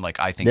know what I mean? Like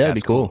I think that'd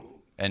be cool.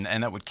 And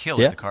that would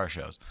kill at the car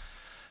shows.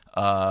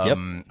 All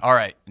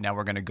right, now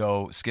we're going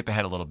to skip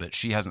ahead a little bit.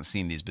 She hasn't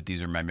seen these, but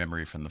these are my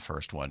memory from the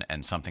first one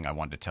and something I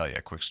wanted to tell you,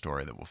 a quick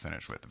story that we'll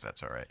finish with, if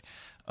that's all right.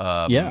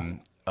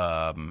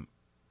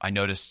 I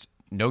noticed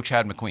no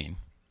Chad McQueen,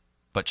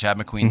 but Chad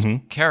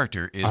McQueen's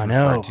character is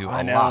referred to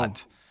a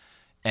lot.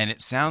 And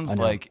it sounds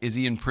like, is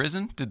he in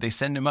prison? Did they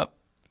send him up?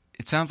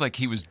 It sounds like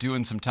he was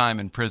doing some time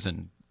in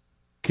prison.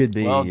 Could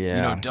be, well,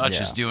 Dutch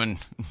is doing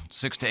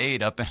 6 to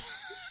 8 up in...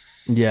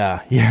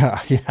 Yeah,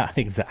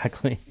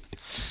 exactly.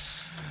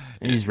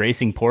 He's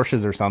racing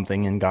Porsches or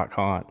something and got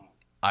caught.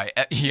 I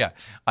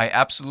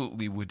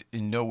absolutely would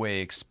in no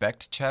way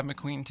expect Chad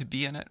McQueen to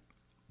be in it,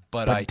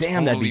 but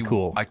that'd be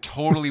cool. I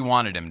totally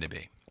wanted him to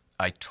be.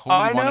 I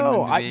wanted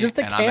him to be. Just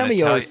a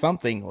cameo or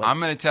something. I'm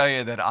going to tell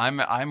you that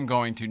I'm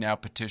going to now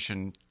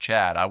petition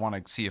Chad. I want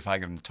to see if I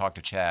can talk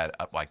to Chad.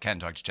 Well, I can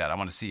talk to Chad. I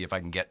want to see if I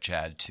can get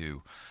Chad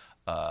to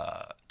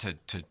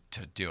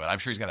do it. I'm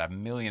sure he's got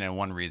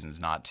 1,000,001 reasons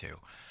not to.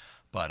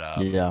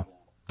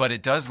 But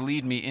it does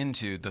lead me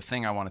into the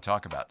thing I want to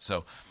talk about.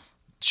 So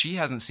she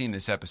hasn't seen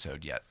this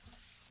episode yet,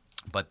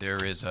 but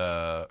there is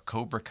a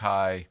Cobra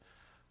Kai,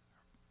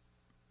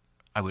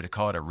 I would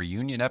call it a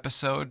reunion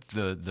episode,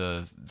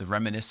 the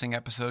reminiscing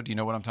episode. Do you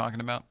know what I'm talking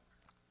about?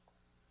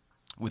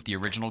 With the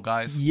original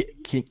guys? Yeah,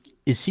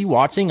 is she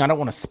watching? I don't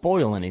want to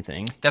spoil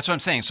anything. That's what I'm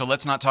saying. So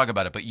let's not talk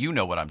about it, but you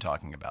know what I'm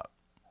talking about.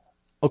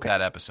 Okay. That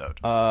episode.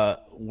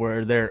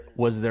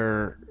 Was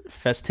there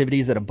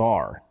festivities at a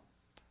bar?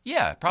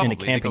 Yeah, probably.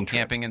 They go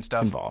camping and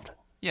stuff. Involved.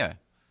 Yeah.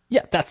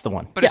 Yeah, that's the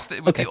one. But it's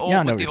with the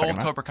old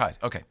Cobra Kai.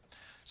 Okay.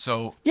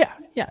 So yeah.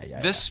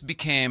 This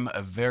became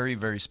a very,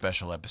 very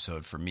special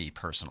episode for me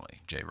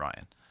personally, Jay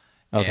Ryan.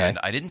 Okay. And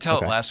I didn't tell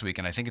it last week,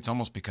 and I think it's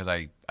almost because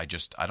I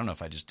don't know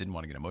if I just didn't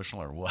want to get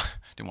emotional or what.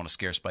 Didn't want to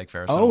scare Spike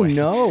Ferris. Oh,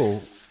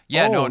 no.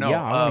 Yeah, no.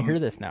 Yeah, I want to hear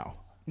this now.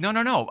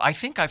 No. I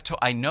think I've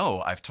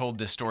told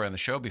this story on the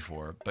show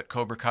before, but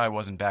Cobra Kai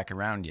wasn't back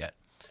around yet.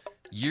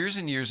 years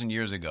and years and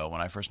years ago,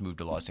 when I first moved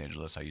to Los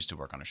Angeles, I used to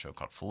work on a show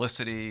called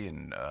Felicity,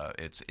 and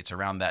it's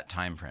around that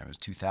time frame. It was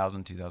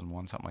 2000,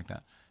 2001, something like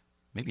that.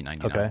 Maybe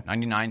 99, Okay.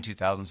 99,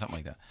 2000, something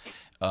like that.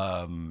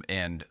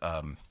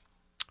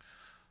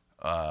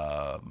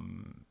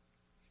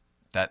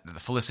 That the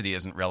Felicity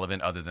isn't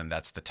relevant other than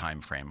that's the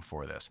time frame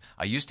for this.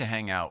 I used to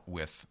hang out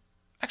with,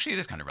 actually it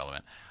is kind of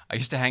relevant. I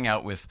used to hang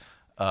out with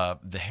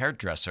the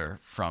hairdresser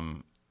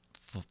from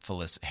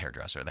Felicity,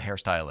 the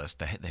hairstylist,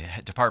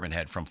 the department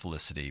head from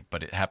Felicity,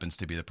 but it happens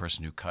to be the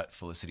person who cut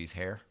Felicity's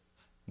hair,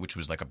 which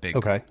was like a big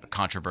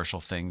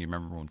controversial thing. Do you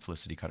remember when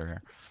Felicity cut her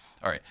hair?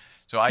 All right.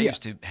 So I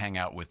used to hang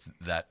out with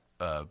that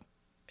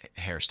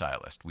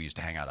hairstylist. We used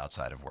to hang out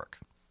outside of work.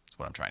 That's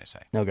what I'm trying to say.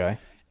 Okay.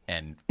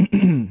 And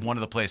one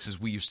of the places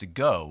we used to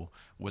go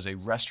was a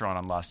restaurant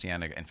on La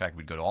Cienega. In fact,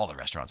 we'd go to all the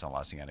restaurants on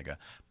La Cienega,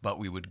 but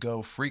we would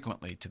go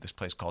frequently to this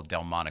place called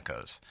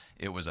Delmonico's.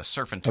 It was a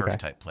surf and turf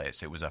type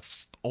place. It was a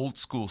old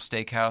school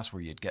steakhouse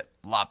where you'd get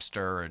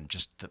lobster and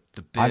just the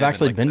bib. I've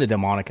actually been to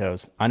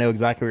Delmonico's. I know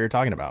exactly what you're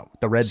talking about.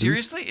 The red.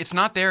 Seriously? It's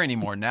not there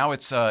anymore. Now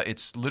it's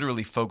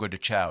literally Fogo de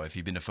Chao. If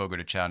you've been to Fogo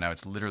de Chao, now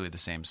it's literally the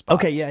same spot.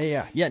 Okay,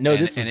 yeah. No,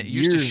 this was and it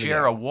used to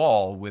share ago. a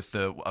wall with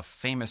a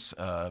famous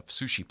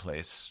sushi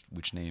place,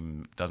 which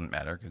name doesn't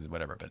matter because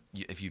whatever. But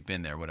if you've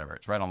been there, whatever,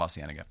 it's right on La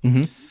Cienega.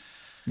 Mm-hmm.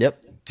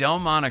 Yep.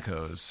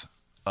 Delmonico's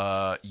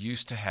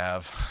used to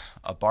have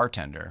a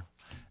bartender,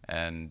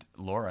 and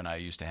Laura and I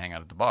used to hang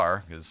out at the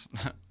bar because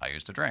I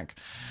used to drink,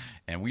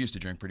 and we used to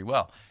drink pretty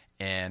well.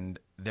 And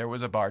there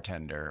was a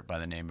bartender by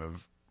the name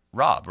of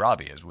Rob.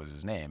 Robbie was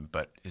his name,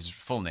 but his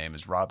full name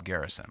is Rob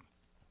Garrison.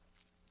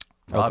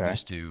 Rob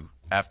used to,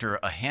 after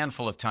a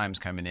handful of times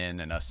coming in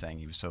and us saying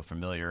he was so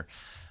familiar,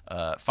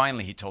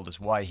 finally he told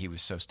us why he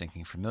was so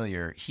stinking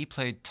familiar. He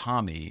played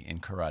Tommy in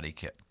Karate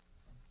Kid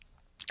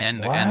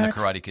and the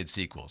Karate Kid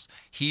sequels.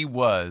 He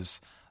was,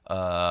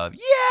 put him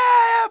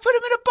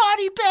in a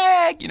body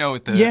bag,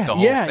 with the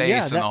whole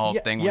face and the whole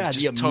thing was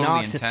just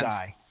totally intense.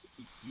 Guy.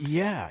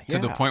 Yeah. To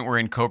the point where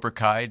in Cobra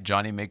Kai,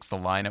 Johnny makes the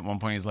line at one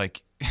point, he's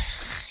like,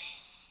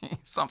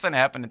 something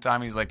happened to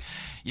Tommy. He's like,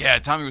 yeah,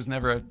 Tommy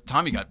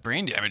got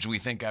brain damage, we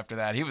think, after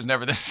that. He was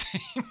never the same.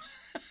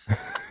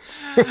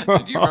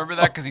 Do you remember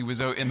that? Because he was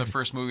in the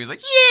first movie, he was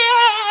like,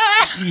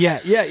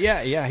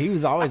 yeah. He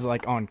was always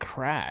like on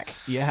crack.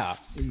 Yeah,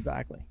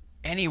 exactly.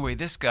 Anyway,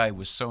 this guy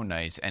was so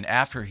nice, and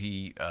after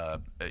he,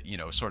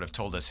 sort of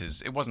told us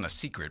it wasn't a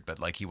secret, but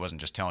like he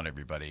wasn't just telling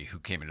everybody who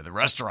came into the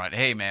restaurant,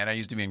 hey man, I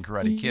used to be in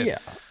Karate Kid. Yeah.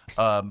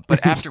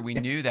 But after we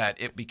knew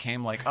that, it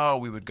became like,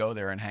 we would go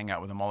there and hang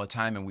out with him all the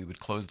time, and we would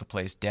close the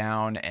place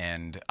down,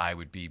 and I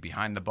would be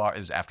behind the bar.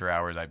 It was after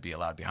hours. I'd be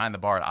allowed behind the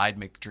bar, and I'd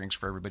make drinks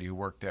for everybody who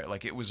worked there.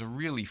 Like, it was a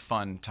really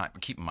fun time.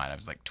 Keep in mind, I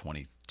was like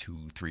 22,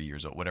 3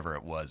 years old, whatever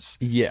it was.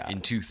 Yeah.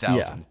 In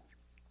 2000. Yeah.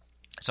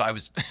 So I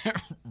was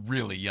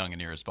really young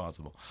and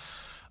irresponsible.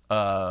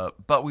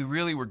 But we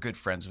really were good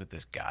friends with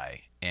this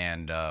guy.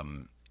 And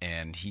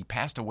he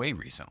passed away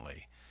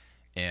recently.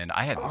 And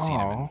I hadn't seen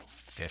him in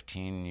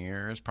 15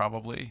 years,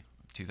 probably.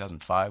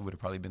 2005 would have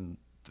probably been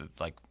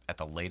at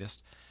the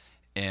latest.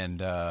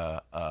 And I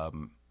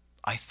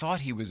thought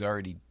he was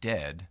already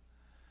dead.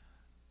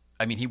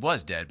 I mean, he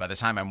was dead by the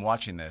time I'm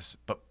watching this.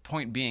 But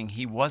point being,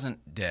 he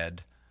wasn't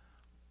dead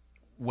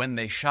when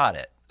they shot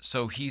it.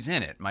 So he's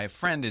in it. My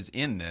friend is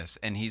in this,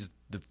 and he's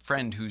the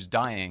friend who's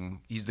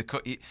dying. He's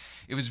the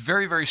it was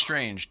very, very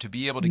strange to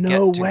be able to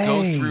go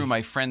through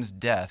my friend's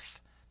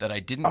death that I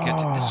didn't get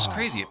to. This is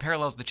crazy. It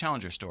parallels the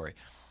Challenger story.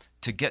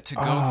 To get to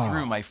go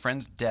through my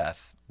friend's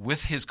death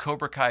with his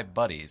Cobra Kai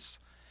buddies,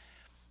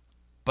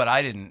 but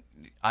I didn't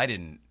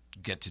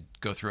get to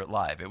go through it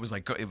live. It was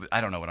like I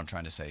don't know what I'm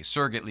trying to say.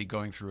 Surrogately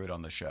going through it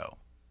on the show.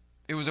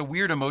 It was a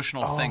weird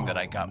emotional thing that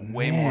I got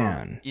way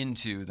more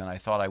into than I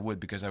thought I would,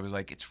 because I was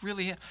like,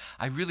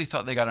 I really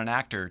thought they got an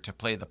actor to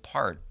play the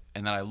part,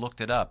 and then I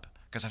looked it up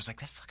because I was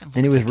like, that fucking looks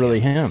like him. And it was really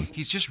him.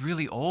 He's just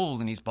really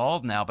old and he's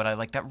bald now,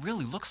 but that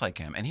really looks like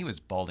him, and he was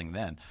balding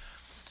then.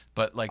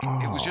 But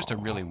it was just a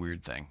really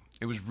weird thing.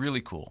 It was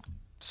really cool.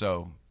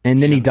 So.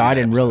 And then he died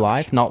in real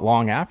life not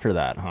long after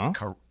that, huh?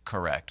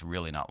 Correct.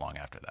 Really not long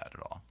after that at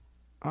all.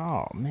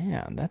 Oh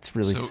man, that's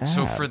really sad.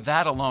 So for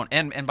that alone,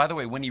 and by the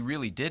way, when he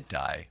really did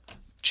die,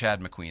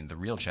 Chad McQueen, the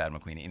real Chad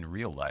McQueen in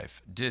real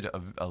life, did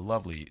a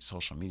lovely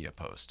social media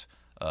post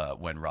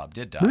when Rob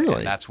did die. Really?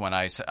 And that's when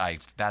I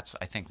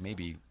think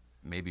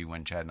maybe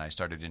when Chad and I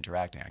started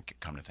interacting. I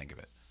come to think of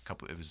it,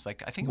 it was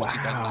like, I think it was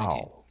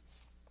 2019.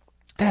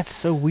 That's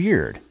so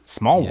weird.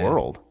 Small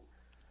world.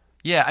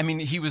 Yeah, I mean,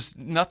 he was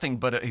nothing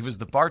but he was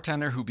the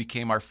bartender who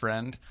became our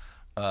friend.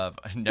 I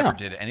never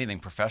did anything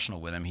professional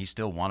with him. He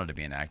still wanted to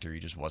be an actor. He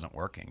just wasn't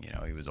working.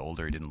 He was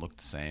older. He didn't look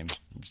the same.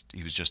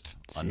 He was just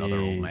another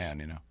old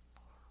man.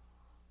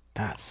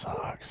 That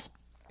sucks.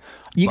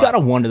 You got to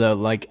wonder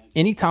though,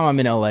 anytime I'm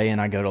in LA and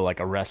I go to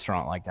a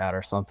restaurant like that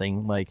or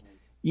something,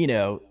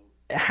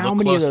 how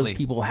many of those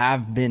people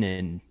have been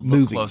in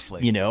movies?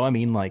 Closely. I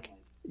mean,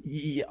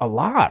 a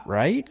lot,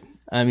 right?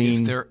 I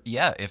mean,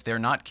 if they're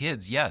not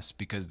kids, yes,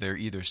 because they're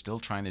either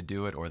still trying to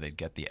do it or they'd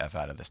get the F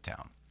out of this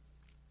town.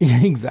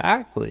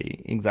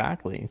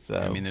 Exactly. So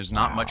I mean, there's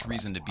not much wow,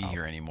 reason that's to be wild.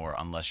 here anymore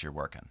unless you're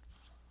working.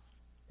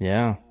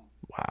 Yeah.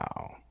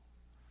 Wow.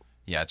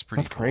 Yeah, it's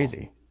pretty That's cool.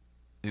 crazy.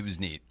 It was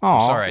neat. I'm Oh,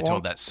 sorry I told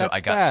well, that. So I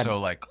that's got sad. so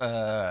like,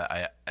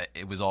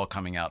 it was all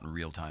coming out in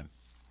real time.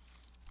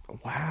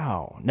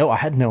 Wow. No, I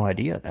had no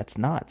idea. That's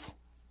nuts.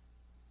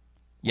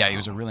 Yeah, he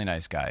was a Wow. really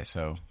nice guy.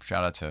 So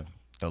shout out to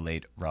the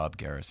late Rob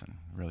Garrison.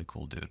 Really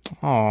cool dude.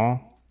 Oh,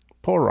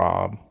 poor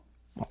Rob.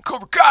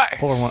 Cobra Kai!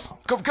 Poor one.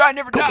 Cobra Kai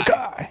never Cobra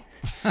die!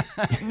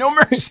 Guy. No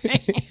mercy!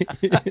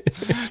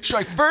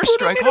 Strike first,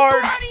 Put him strike in a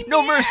hard, body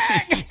no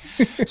bag.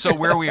 mercy! So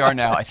where we are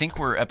now, I think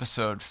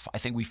I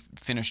think we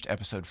finished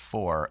episode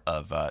 4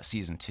 of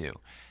season 2.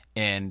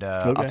 And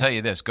I'll Okay. tell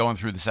you this, going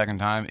through the second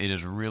time, it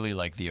is really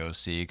like the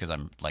OC because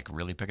I'm like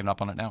really picking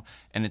up on it now.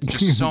 And it's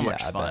just so Yeah,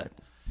 much I fun. bet.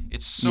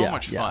 It's so Yeah,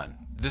 much yeah, fun.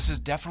 This is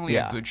definitely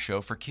a yeah. good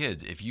show for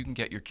kids. If you can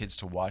get your kids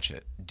to watch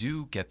it,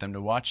 do get them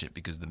to watch it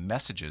because the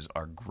messages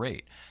are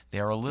great. They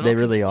are a little They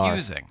really are.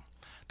 confusing.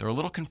 They're a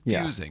little Yeah.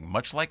 confusing,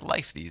 much like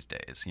life these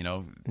days. You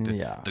know,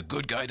 Yeah. the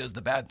good guy does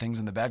the bad things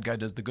and the bad guy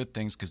does the good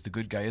things because the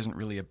good guy isn't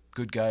really a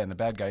good guy and the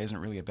bad guy isn't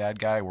really a bad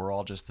guy. We're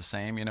all just the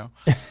same, you know?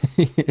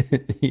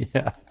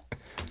 Yeah.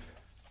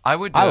 I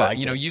would, I like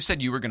you it.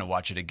 said you were going to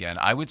watch it again.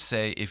 I would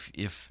say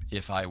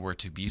if I were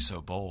to be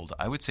so bold,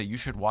 I would say you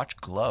should watch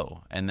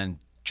Glow and then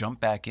jump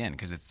back in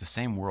because it's the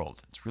same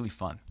world. It's really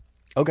fun.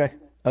 Okay.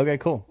 Okay,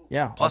 cool.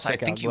 Yeah, I'll Plus, I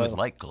check out think you would Glow.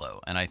 like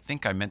Glow, and I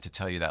think I meant to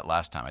tell you that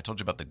last time. I told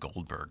you about the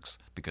Goldbergs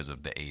because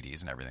of the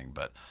 '80s and everything,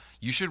 but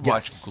you should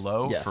watch Yes.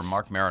 Glow for Yes.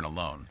 Mark Maron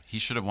alone. He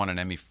should have won an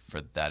Emmy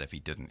for that. If he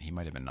didn't, he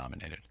might have been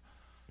nominated.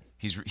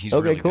 He's Okay,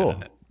 really good cool.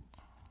 in it.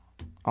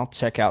 I'll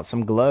check out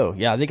some Glow.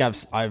 Yeah, I think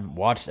I've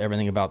watched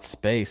everything about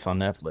space on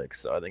Netflix,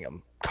 so I think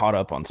I'm caught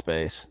up on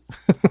space.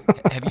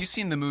 Have you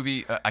seen the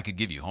movie? I could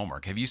give you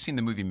homework. Have you seen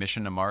the movie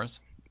Mission to Mars?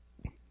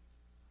 It's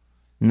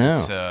No,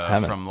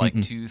 haven't. from like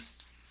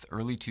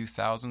early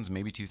 2000s,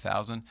 maybe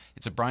 2000.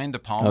 It's a Brian De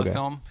Palma Okay.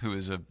 film, who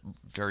is a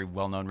very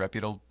well-known,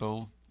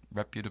 reputable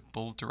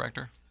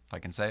director, if I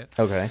can say it.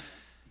 Okay.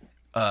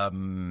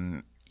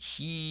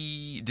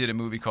 He did a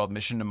movie called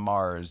Mission to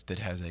Mars that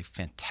has a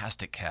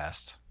fantastic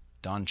cast: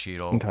 Don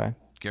Cheadle, Okay.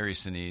 Gary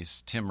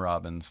Sinise, Tim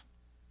Robbins,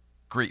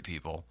 great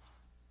people,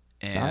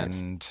 Nice.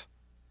 and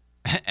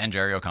and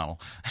Jerry O'Connell.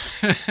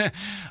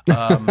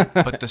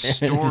 But the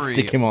Just story,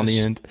 stick him on the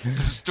s- end. the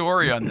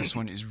story on this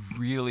one is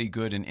really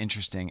good and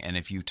interesting. And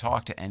if you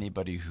talk to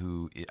anybody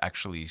who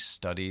actually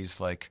studies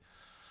like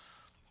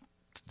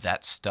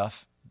that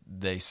stuff,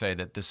 they say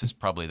that this is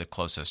probably the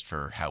closest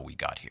for how we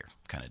got here,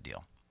 kind of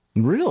deal.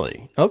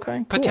 Really? Okay,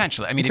 cool.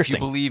 Potentially. I mean, if you Interesting.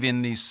 believe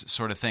in these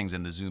sort of things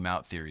and the zoom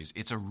out theories,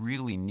 it's a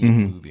really neat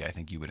movie. I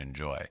think you would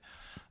enjoy.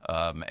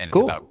 And it's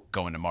Cool. about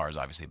going to Mars,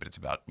 obviously, but it's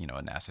about a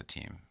NASA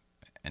team.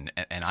 And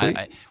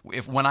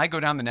Sweet. when I go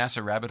down the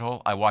NASA rabbit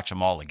hole, I watch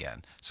them all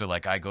again. So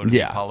like I go to the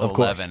Yeah, Apollo of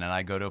course. 11 and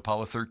I go to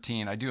Apollo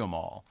 13. I do them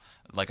all.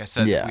 Like I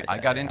said, Yeah, I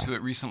yeah, got yeah. into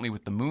it recently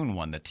with the Moon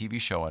one, the TV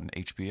show on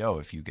HBO.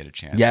 If you get a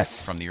chance,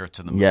 Yes. From the Earth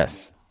to the Moon.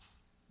 Yes.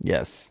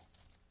 Yes.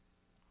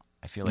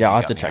 I feel like Yeah, you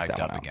I'll got have to me check hyped that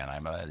up one out. again.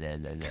 I'm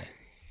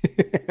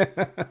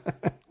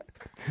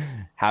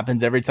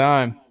Happens every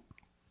time.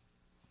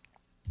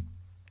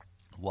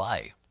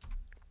 why?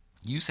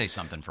 You say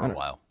something for a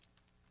while.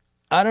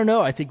 I don't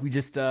know. I think we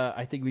just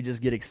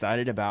get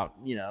excited about,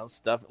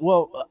 stuff.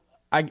 Well,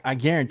 I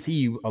guarantee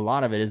you a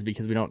lot of it is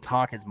because we don't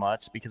talk as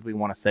much because we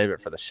want to save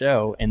it for the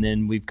show. And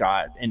then we've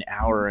got an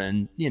hour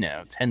and,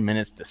 10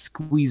 minutes to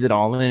squeeze it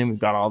all in. And we've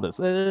got all this,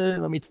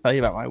 let me tell you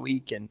about my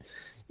week. And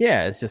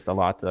yeah, it's just a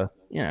lot to,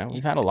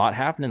 we've had a lot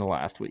happen in the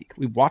last week.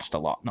 We've watched a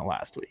lot in the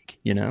last week.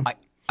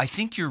 I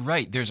think you're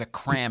right. There's a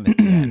cram at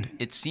the end.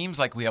 It seems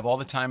like we have all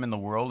the time in the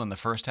world in the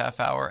first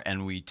half hour,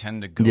 and we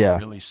tend to go Yeah.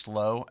 really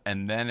slow.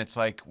 And then it's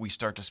like we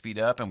start to speed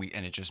up, and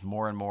it's just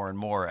more and more and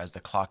more as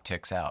the clock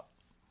ticks out.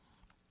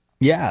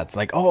 Yeah, it's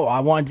like, oh, I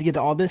wanted to get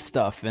to all this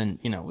stuff. And,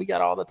 we got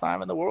all the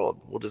time in the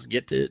world. We'll just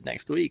get to it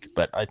next week.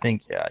 But I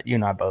think, yeah, you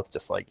and I both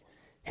just like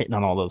hitting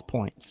on all those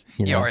points.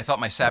 Yeah, or I thought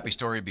my sappy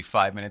story would be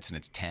 5 minutes, and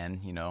it's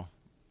 10.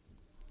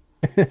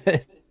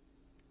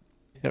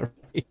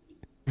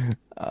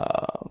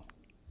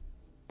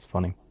 It's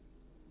funny.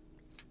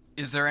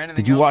 Is there anything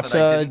Did you else watch?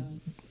 that I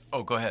didn't?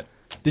 Oh, go ahead.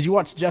 Did you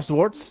watch Jeff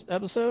Zwart's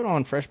episode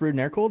on Fresh Brewed and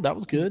Air Cooled? That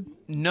was good.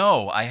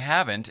 No, I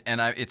haven't,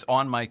 and it's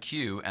on my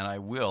queue, and I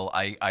will.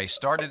 I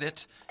started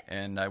it,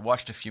 and I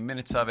watched a few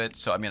minutes of it.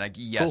 So I mean,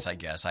 yes, Cool. I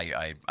guess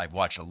I've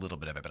watched a little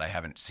bit of it, but I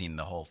haven't seen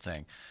the whole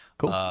thing.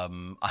 Cool.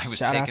 I was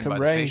Shout out taken to by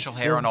Ray, the facial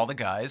hair still. on all the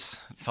guys.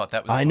 Thought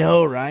that was. I fun.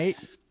 know, right?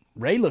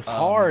 Ray looks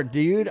hard,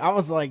 dude. I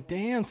was like,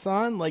 damn,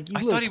 son, like you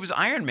I look, thought he was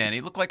Iron Man. He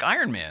looked like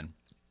Iron Man.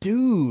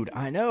 dude.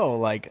 I know,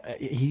 like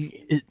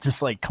it's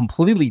just like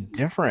completely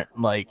different.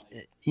 Like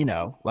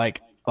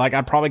like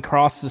I'd probably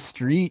cross the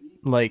street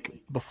like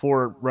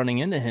before running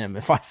into him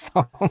if I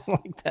saw him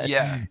like that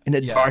Yeah, in a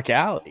yeah. dark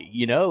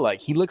alley. Like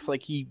he looks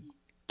like he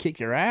kick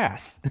your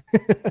ass.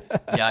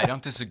 Yeah, I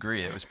don't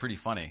disagree. It was pretty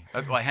funny.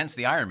 Well, hence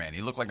the Iron Man.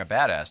 He looked like a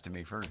badass to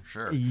me for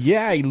sure.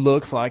 Yeah, he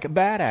looks like a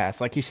badass.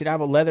 Like he should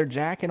have a leather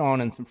jacket on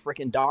and some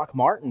freaking Doc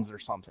Martens or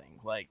something.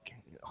 Like,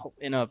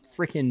 in a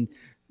freaking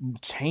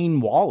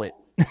chain wallet.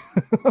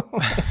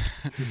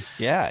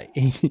 Yeah,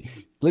 he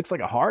looks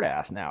like a hard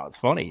ass now. It's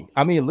funny.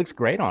 I mean, it looks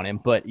great on him,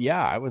 but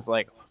yeah, I was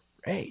like,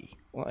 hey,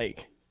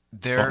 like,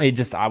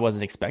 I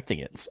wasn't expecting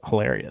it. It's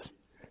hilarious.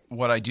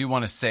 What I do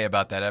want to say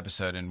about that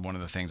episode, and one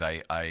of the things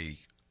I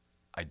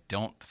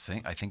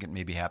think it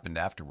maybe happened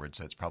afterwards,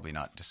 so it's probably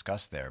not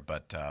discussed there,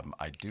 but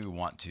I do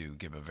want to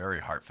give a very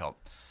heartfelt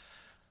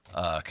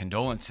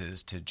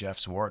condolences to Jeff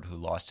Zwart, who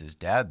lost his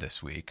dad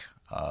this week.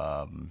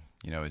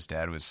 His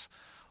dad was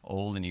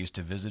old and he used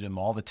to visit him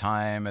all the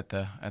time at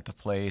the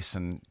place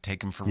and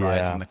take him for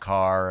rides in the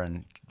car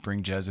and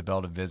bring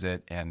Jezebel to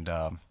visit. And,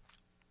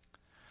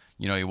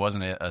 he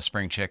wasn't a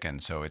spring chicken,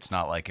 so it's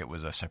not like it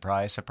was a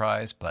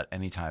surprise, but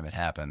anytime it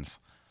happens,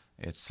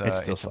 it's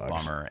a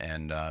bummer.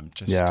 And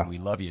we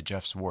love you,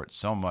 Jeff Zwart,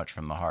 so much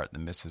from the heart. The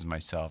misses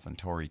myself and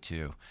Tori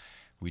too.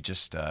 We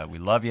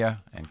love you,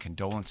 and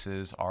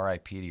condolences,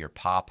 R.I.P. to your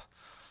pop.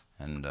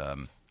 And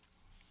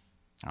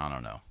I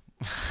don't know.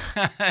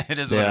 It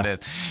is what it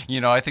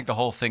is. I think the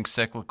whole thing's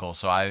cyclical.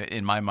 So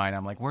in my mind,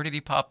 I'm like, where did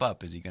he pop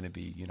up? Is he going to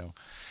be,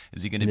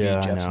 is he going to be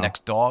Jeff's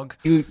next dog?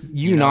 You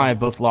and I have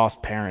both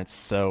lost parents,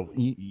 so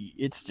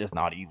it's just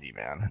not easy,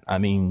 man. I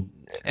mean,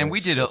 and we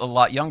did a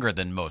lot younger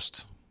than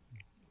most.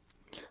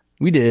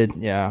 We did,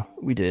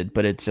 we did.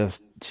 But it's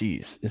just,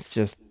 it's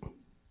just,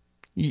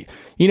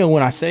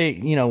 when I say,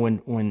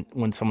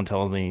 when someone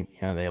tells me,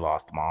 they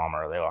lost a mom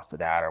or they lost a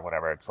dad or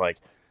whatever, it's like,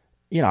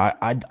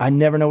 I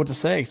never know what to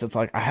say. Cause it's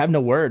like, I have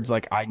no words.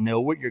 Like, I know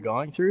what you're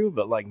going through,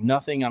 but like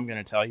nothing I'm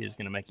going to tell you is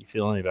going to make you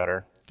feel any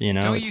better.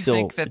 Don't you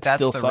think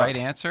that's the right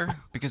answer?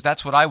 Because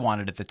that's what I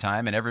wanted at the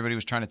time, and everybody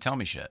was trying to tell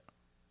me shit.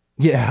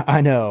 Yeah,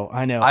 I know.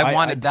 I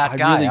wanted that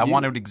guy. Really I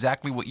wanted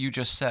exactly what you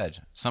just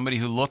said. Somebody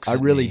who looks at me.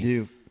 I really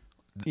do.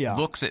 Yeah.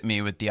 Looks at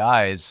me with the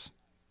eyes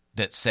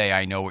that say,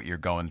 I know what you're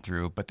going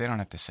through, but they don't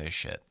have to say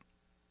shit.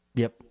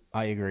 Yep.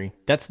 I agree.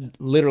 That's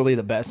literally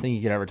the best thing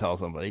you could ever tell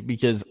somebody,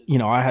 because,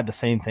 I had the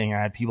same thing. I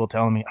had people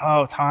telling me,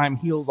 oh, time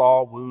heals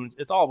all wounds.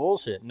 It's all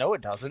bullshit. No, it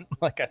doesn't.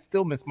 Like, I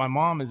still miss my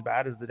mom as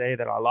bad as the day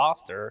that I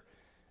lost her.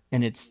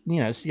 And it's,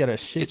 she got a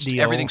shit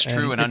deal. Everything's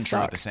true and untrue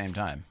at the same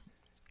time.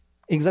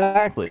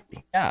 Exactly.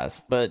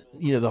 Yes. But,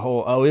 the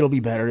whole, it'll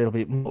be better.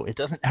 No, it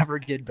doesn't ever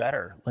get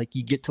better. Like,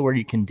 you get to where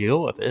you can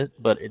deal with it,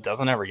 but it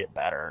doesn't ever get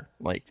better.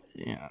 Like,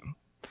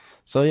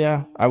 So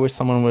yeah, I wish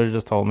someone would have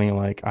just told me,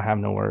 like, I have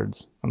no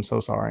words. I'm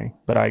so sorry,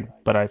 but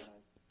I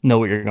know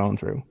what you're going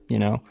through,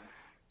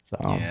 So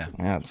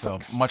yeah, so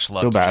much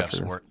love to Jeff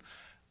Zwart.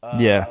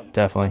 Yeah,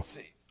 definitely. Let's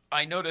see.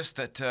 I noticed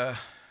that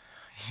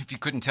if you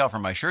couldn't tell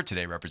from my shirt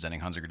today,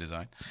 representing Hunziker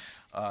Design,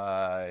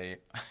 I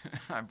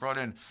brought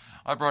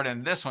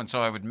in this one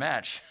so I would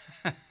match.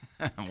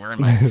 I'm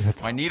wearing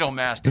my needle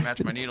mask to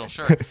match my needle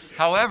shirt.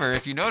 However,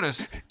 if you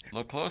notice,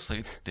 look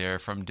closely, they're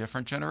from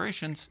different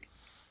generations.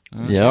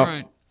 That's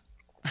right.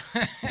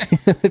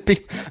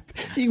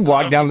 You can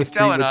walk down the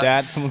street with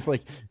that. Someone's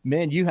like,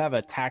 man, you have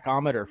a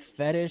tachometer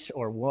fetish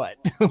or what?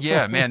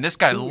 Yeah, man, this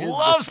guy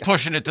loves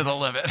pushing it to the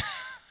limit.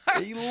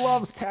 He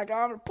loves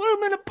tachometer. Put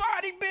him in a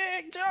body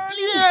bag, Johnny.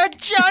 Yeah,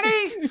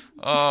 Johnny.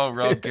 Oh,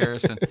 Rob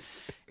Garrison.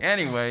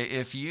 Anyway,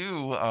 if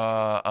you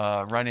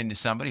run into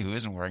somebody who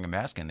isn't wearing a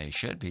mask, and they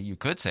should be, you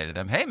could say to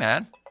them, hey,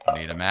 man,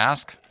 need a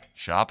mask?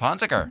 Shop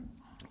Hunziker.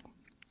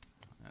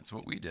 That's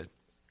what we did.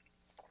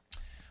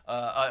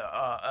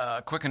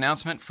 A quick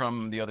announcement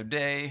from the other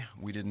day.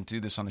 We didn't do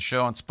this on the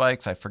show on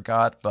Spikes. I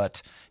forgot,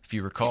 but if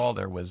you recall,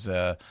 there was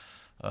a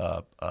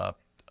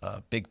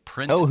big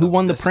print. Oh, who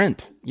won the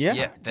print?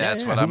 Yeah,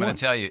 that's what I'm going to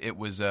tell you. It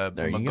was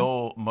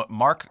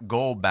Mark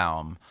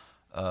Goldbaum.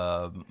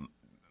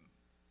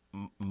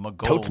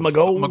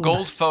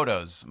 Magold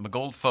Photos.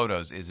 Magold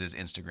Photos is his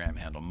Instagram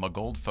handle.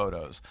 Magold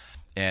Photos,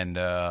 and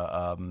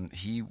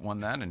he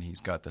won that, and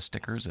he's got the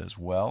stickers as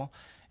well.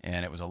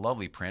 And it was a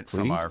lovely print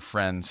from our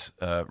friends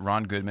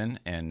Ron Goodman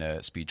and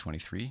Speed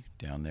 23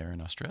 down there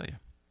in Australia.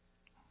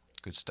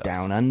 Good stuff.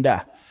 Down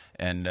under.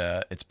 And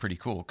it's pretty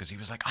cool because he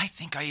was like, I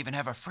think I even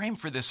have a frame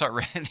for this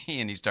already.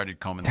 And he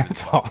started combing through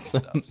the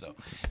awesome. stuff. So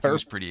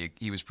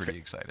he was pretty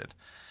excited.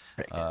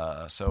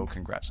 So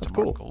congrats to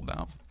Mark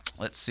Goldbaum.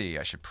 Let's see.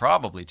 I should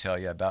probably tell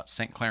you about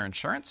St. Clair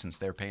Insurance since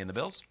they're paying the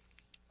bills.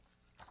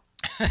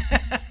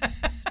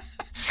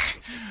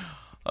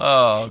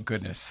 Oh,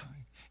 goodness.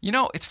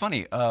 It's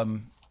funny.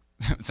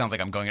 It sounds like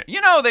I'm going,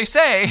 they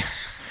say.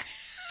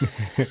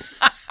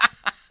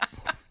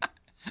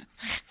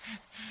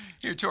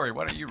 Here, Tori,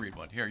 why don't you read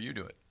one? Here, you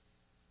do it.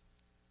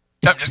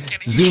 I'm just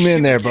kidding. Zoom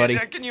in there, buddy.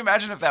 Can you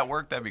imagine if that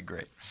worked? That'd be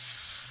great.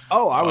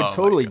 Oh, I would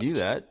totally do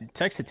that.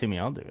 Text it to me.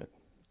 I'll do it.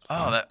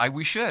 Oh,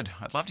 we should.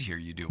 I'd love to hear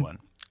you do one.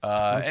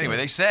 Anyway,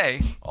 they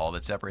say all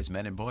that separates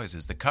men and boys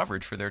is the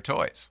coverage for their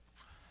toys.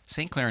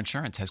 St. Clair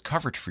Insurance has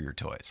coverage for your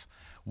toys.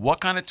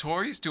 What kind of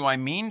toys do I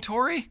mean,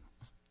 Tori?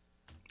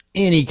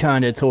 Any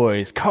kind of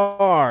toys,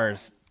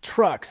 cars,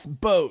 trucks,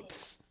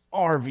 boats,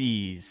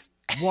 RVs,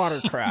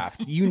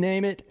 watercraft, you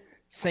name it,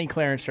 St.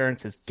 Clair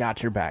Insurance has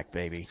got your back,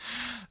 baby.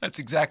 That's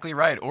exactly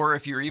right. Or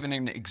if you're even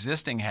an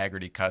existing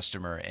Hagerty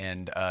customer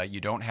and you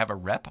don't have a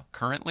rep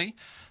currently,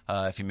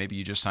 If maybe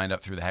you just signed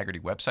up through the Haggerty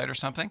website or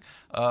something,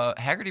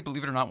 Haggerty,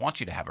 believe it or not, wants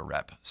you to have a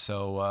rep.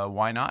 So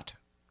why not?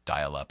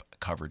 Dial up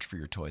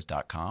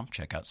coverageforyourtoys.com.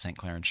 Check out St.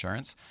 Clair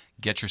Insurance.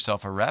 Get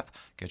yourself a rep.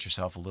 Get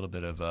yourself a little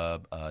bit of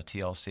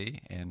TLC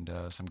and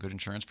some good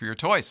insurance for your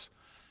toys.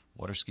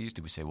 Water skis?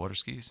 Did we say water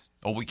skis?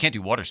 Oh, we can't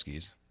do water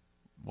skis.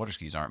 Water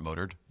skis aren't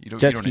motored. You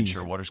don't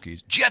insure water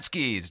skis. Jet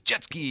skis,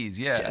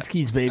 yeah. Jet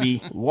skis,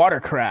 baby.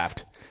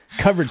 Watercraft.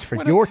 Coverage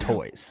for your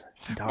toys.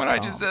 When I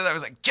just said that, I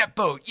was like, jet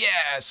boat.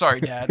 Yeah.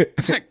 Sorry, Dad.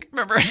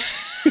 Remember?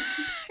 You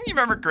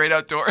remember Great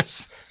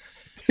Outdoors?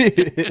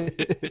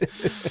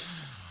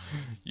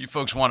 You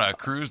folks want to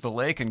cruise the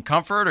lake in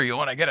comfort, or you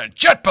want to get a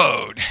jet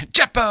boat?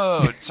 Jet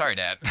boat. Sorry,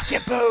 Dad.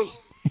 Jet boat.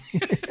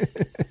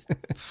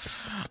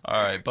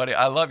 All right, buddy.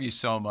 I love you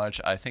so much.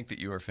 I think that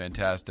you are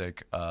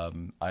fantastic.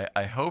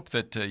 I hope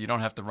that you don't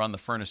have to run the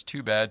furnace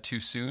too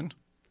soon.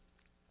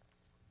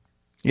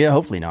 Yeah,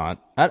 hopefully not.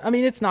 I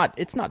mean, it's not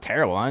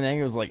terrible. I think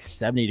it was like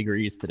 70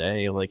 degrees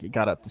today. Like, it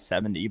got up to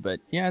 70, but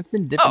yeah, it's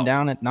been dipping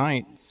down at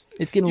night.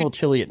 It's getting a little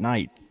chilly at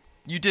night.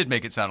 You did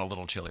make it sound a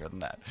little chillier than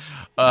that.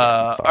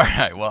 All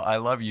right. Well, I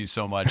love you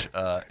so much,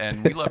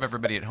 and we love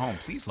everybody at home.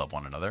 Please love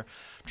one another.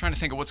 I'm trying to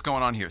think of what's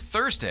going on here.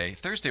 Thursday,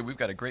 we've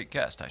got a great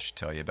guest I should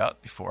tell you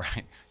about before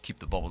I keep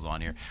the bubbles on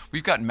here.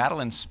 We've got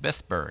Madeline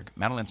Smithberg.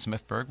 Madeline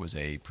Smithberg was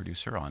a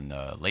producer on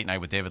Late Night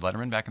with David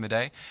Letterman back in the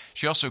day.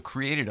 She also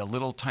created a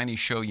little tiny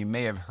show you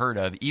may have heard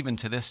of, even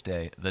to this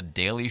day, The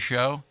Daily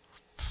Show.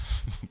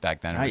 Back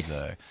then It was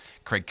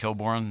Craig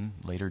Kilborn,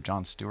 later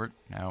Jon Stewart.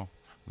 Now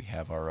we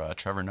have our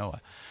Trevor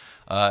Noah.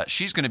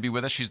 She's going to be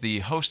with us. She's the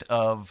host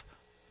of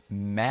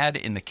Mad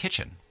in the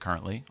Kitchen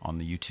currently on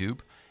the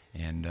YouTube.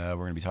 And we're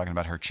going to be talking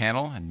about her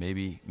channel, and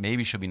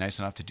maybe she'll be nice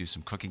enough to do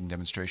some cooking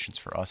demonstrations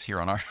for us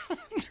here on our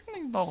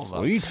turning bubbles.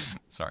 Sweet.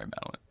 Sorry,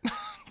 Madeline.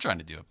 I'm trying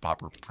to do a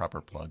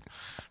proper plug.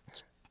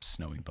 It's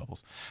snowing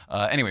bubbles.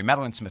 Anyway,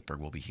 Madeline Smithberg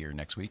will be here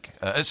next week.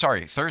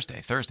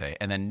 Thursday.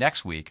 And then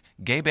next week,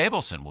 Gabe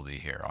Abelson will be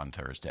here on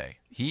Thursday.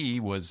 He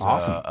was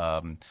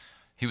awesome.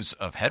 He was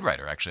a head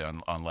writer, actually,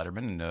 on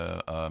Letterman,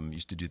 and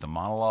used to do the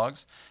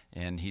monologues.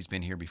 And he's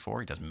been here before.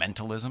 He does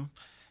mentalism.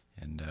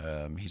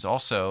 And he's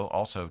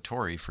also,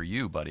 Tori, for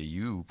you, buddy,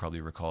 you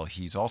probably recall,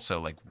 he's also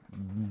like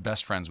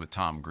best friends with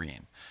Tom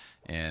Green.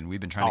 And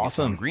we've been trying to get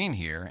Tom Green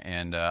here.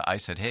 And I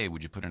said, hey,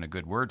 would you put in a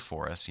good word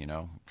for us? You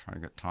know, trying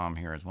to get Tom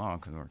here as well,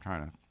 because we're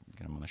trying to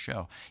get him on the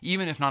show.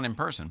 Even if not in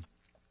person,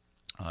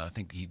 I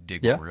think he'd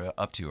dig what we're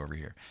up to over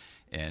here.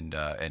 And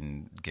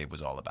Gabe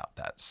was all about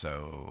that.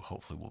 So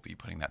hopefully we'll be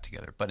putting that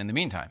together. But in the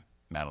meantime,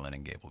 Madeline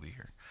and Gabe will be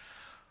here.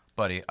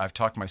 Buddy, I've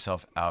talked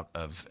myself out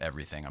of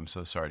everything. I'm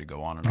so sorry to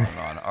go on and on and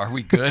on. Are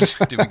we good?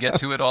 Did we get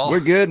to it all? We're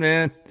good,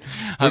 man.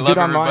 I love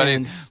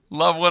everybody.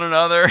 Love one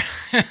another.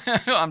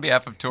 On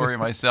behalf of Tori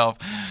and myself,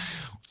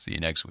 see you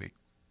next week.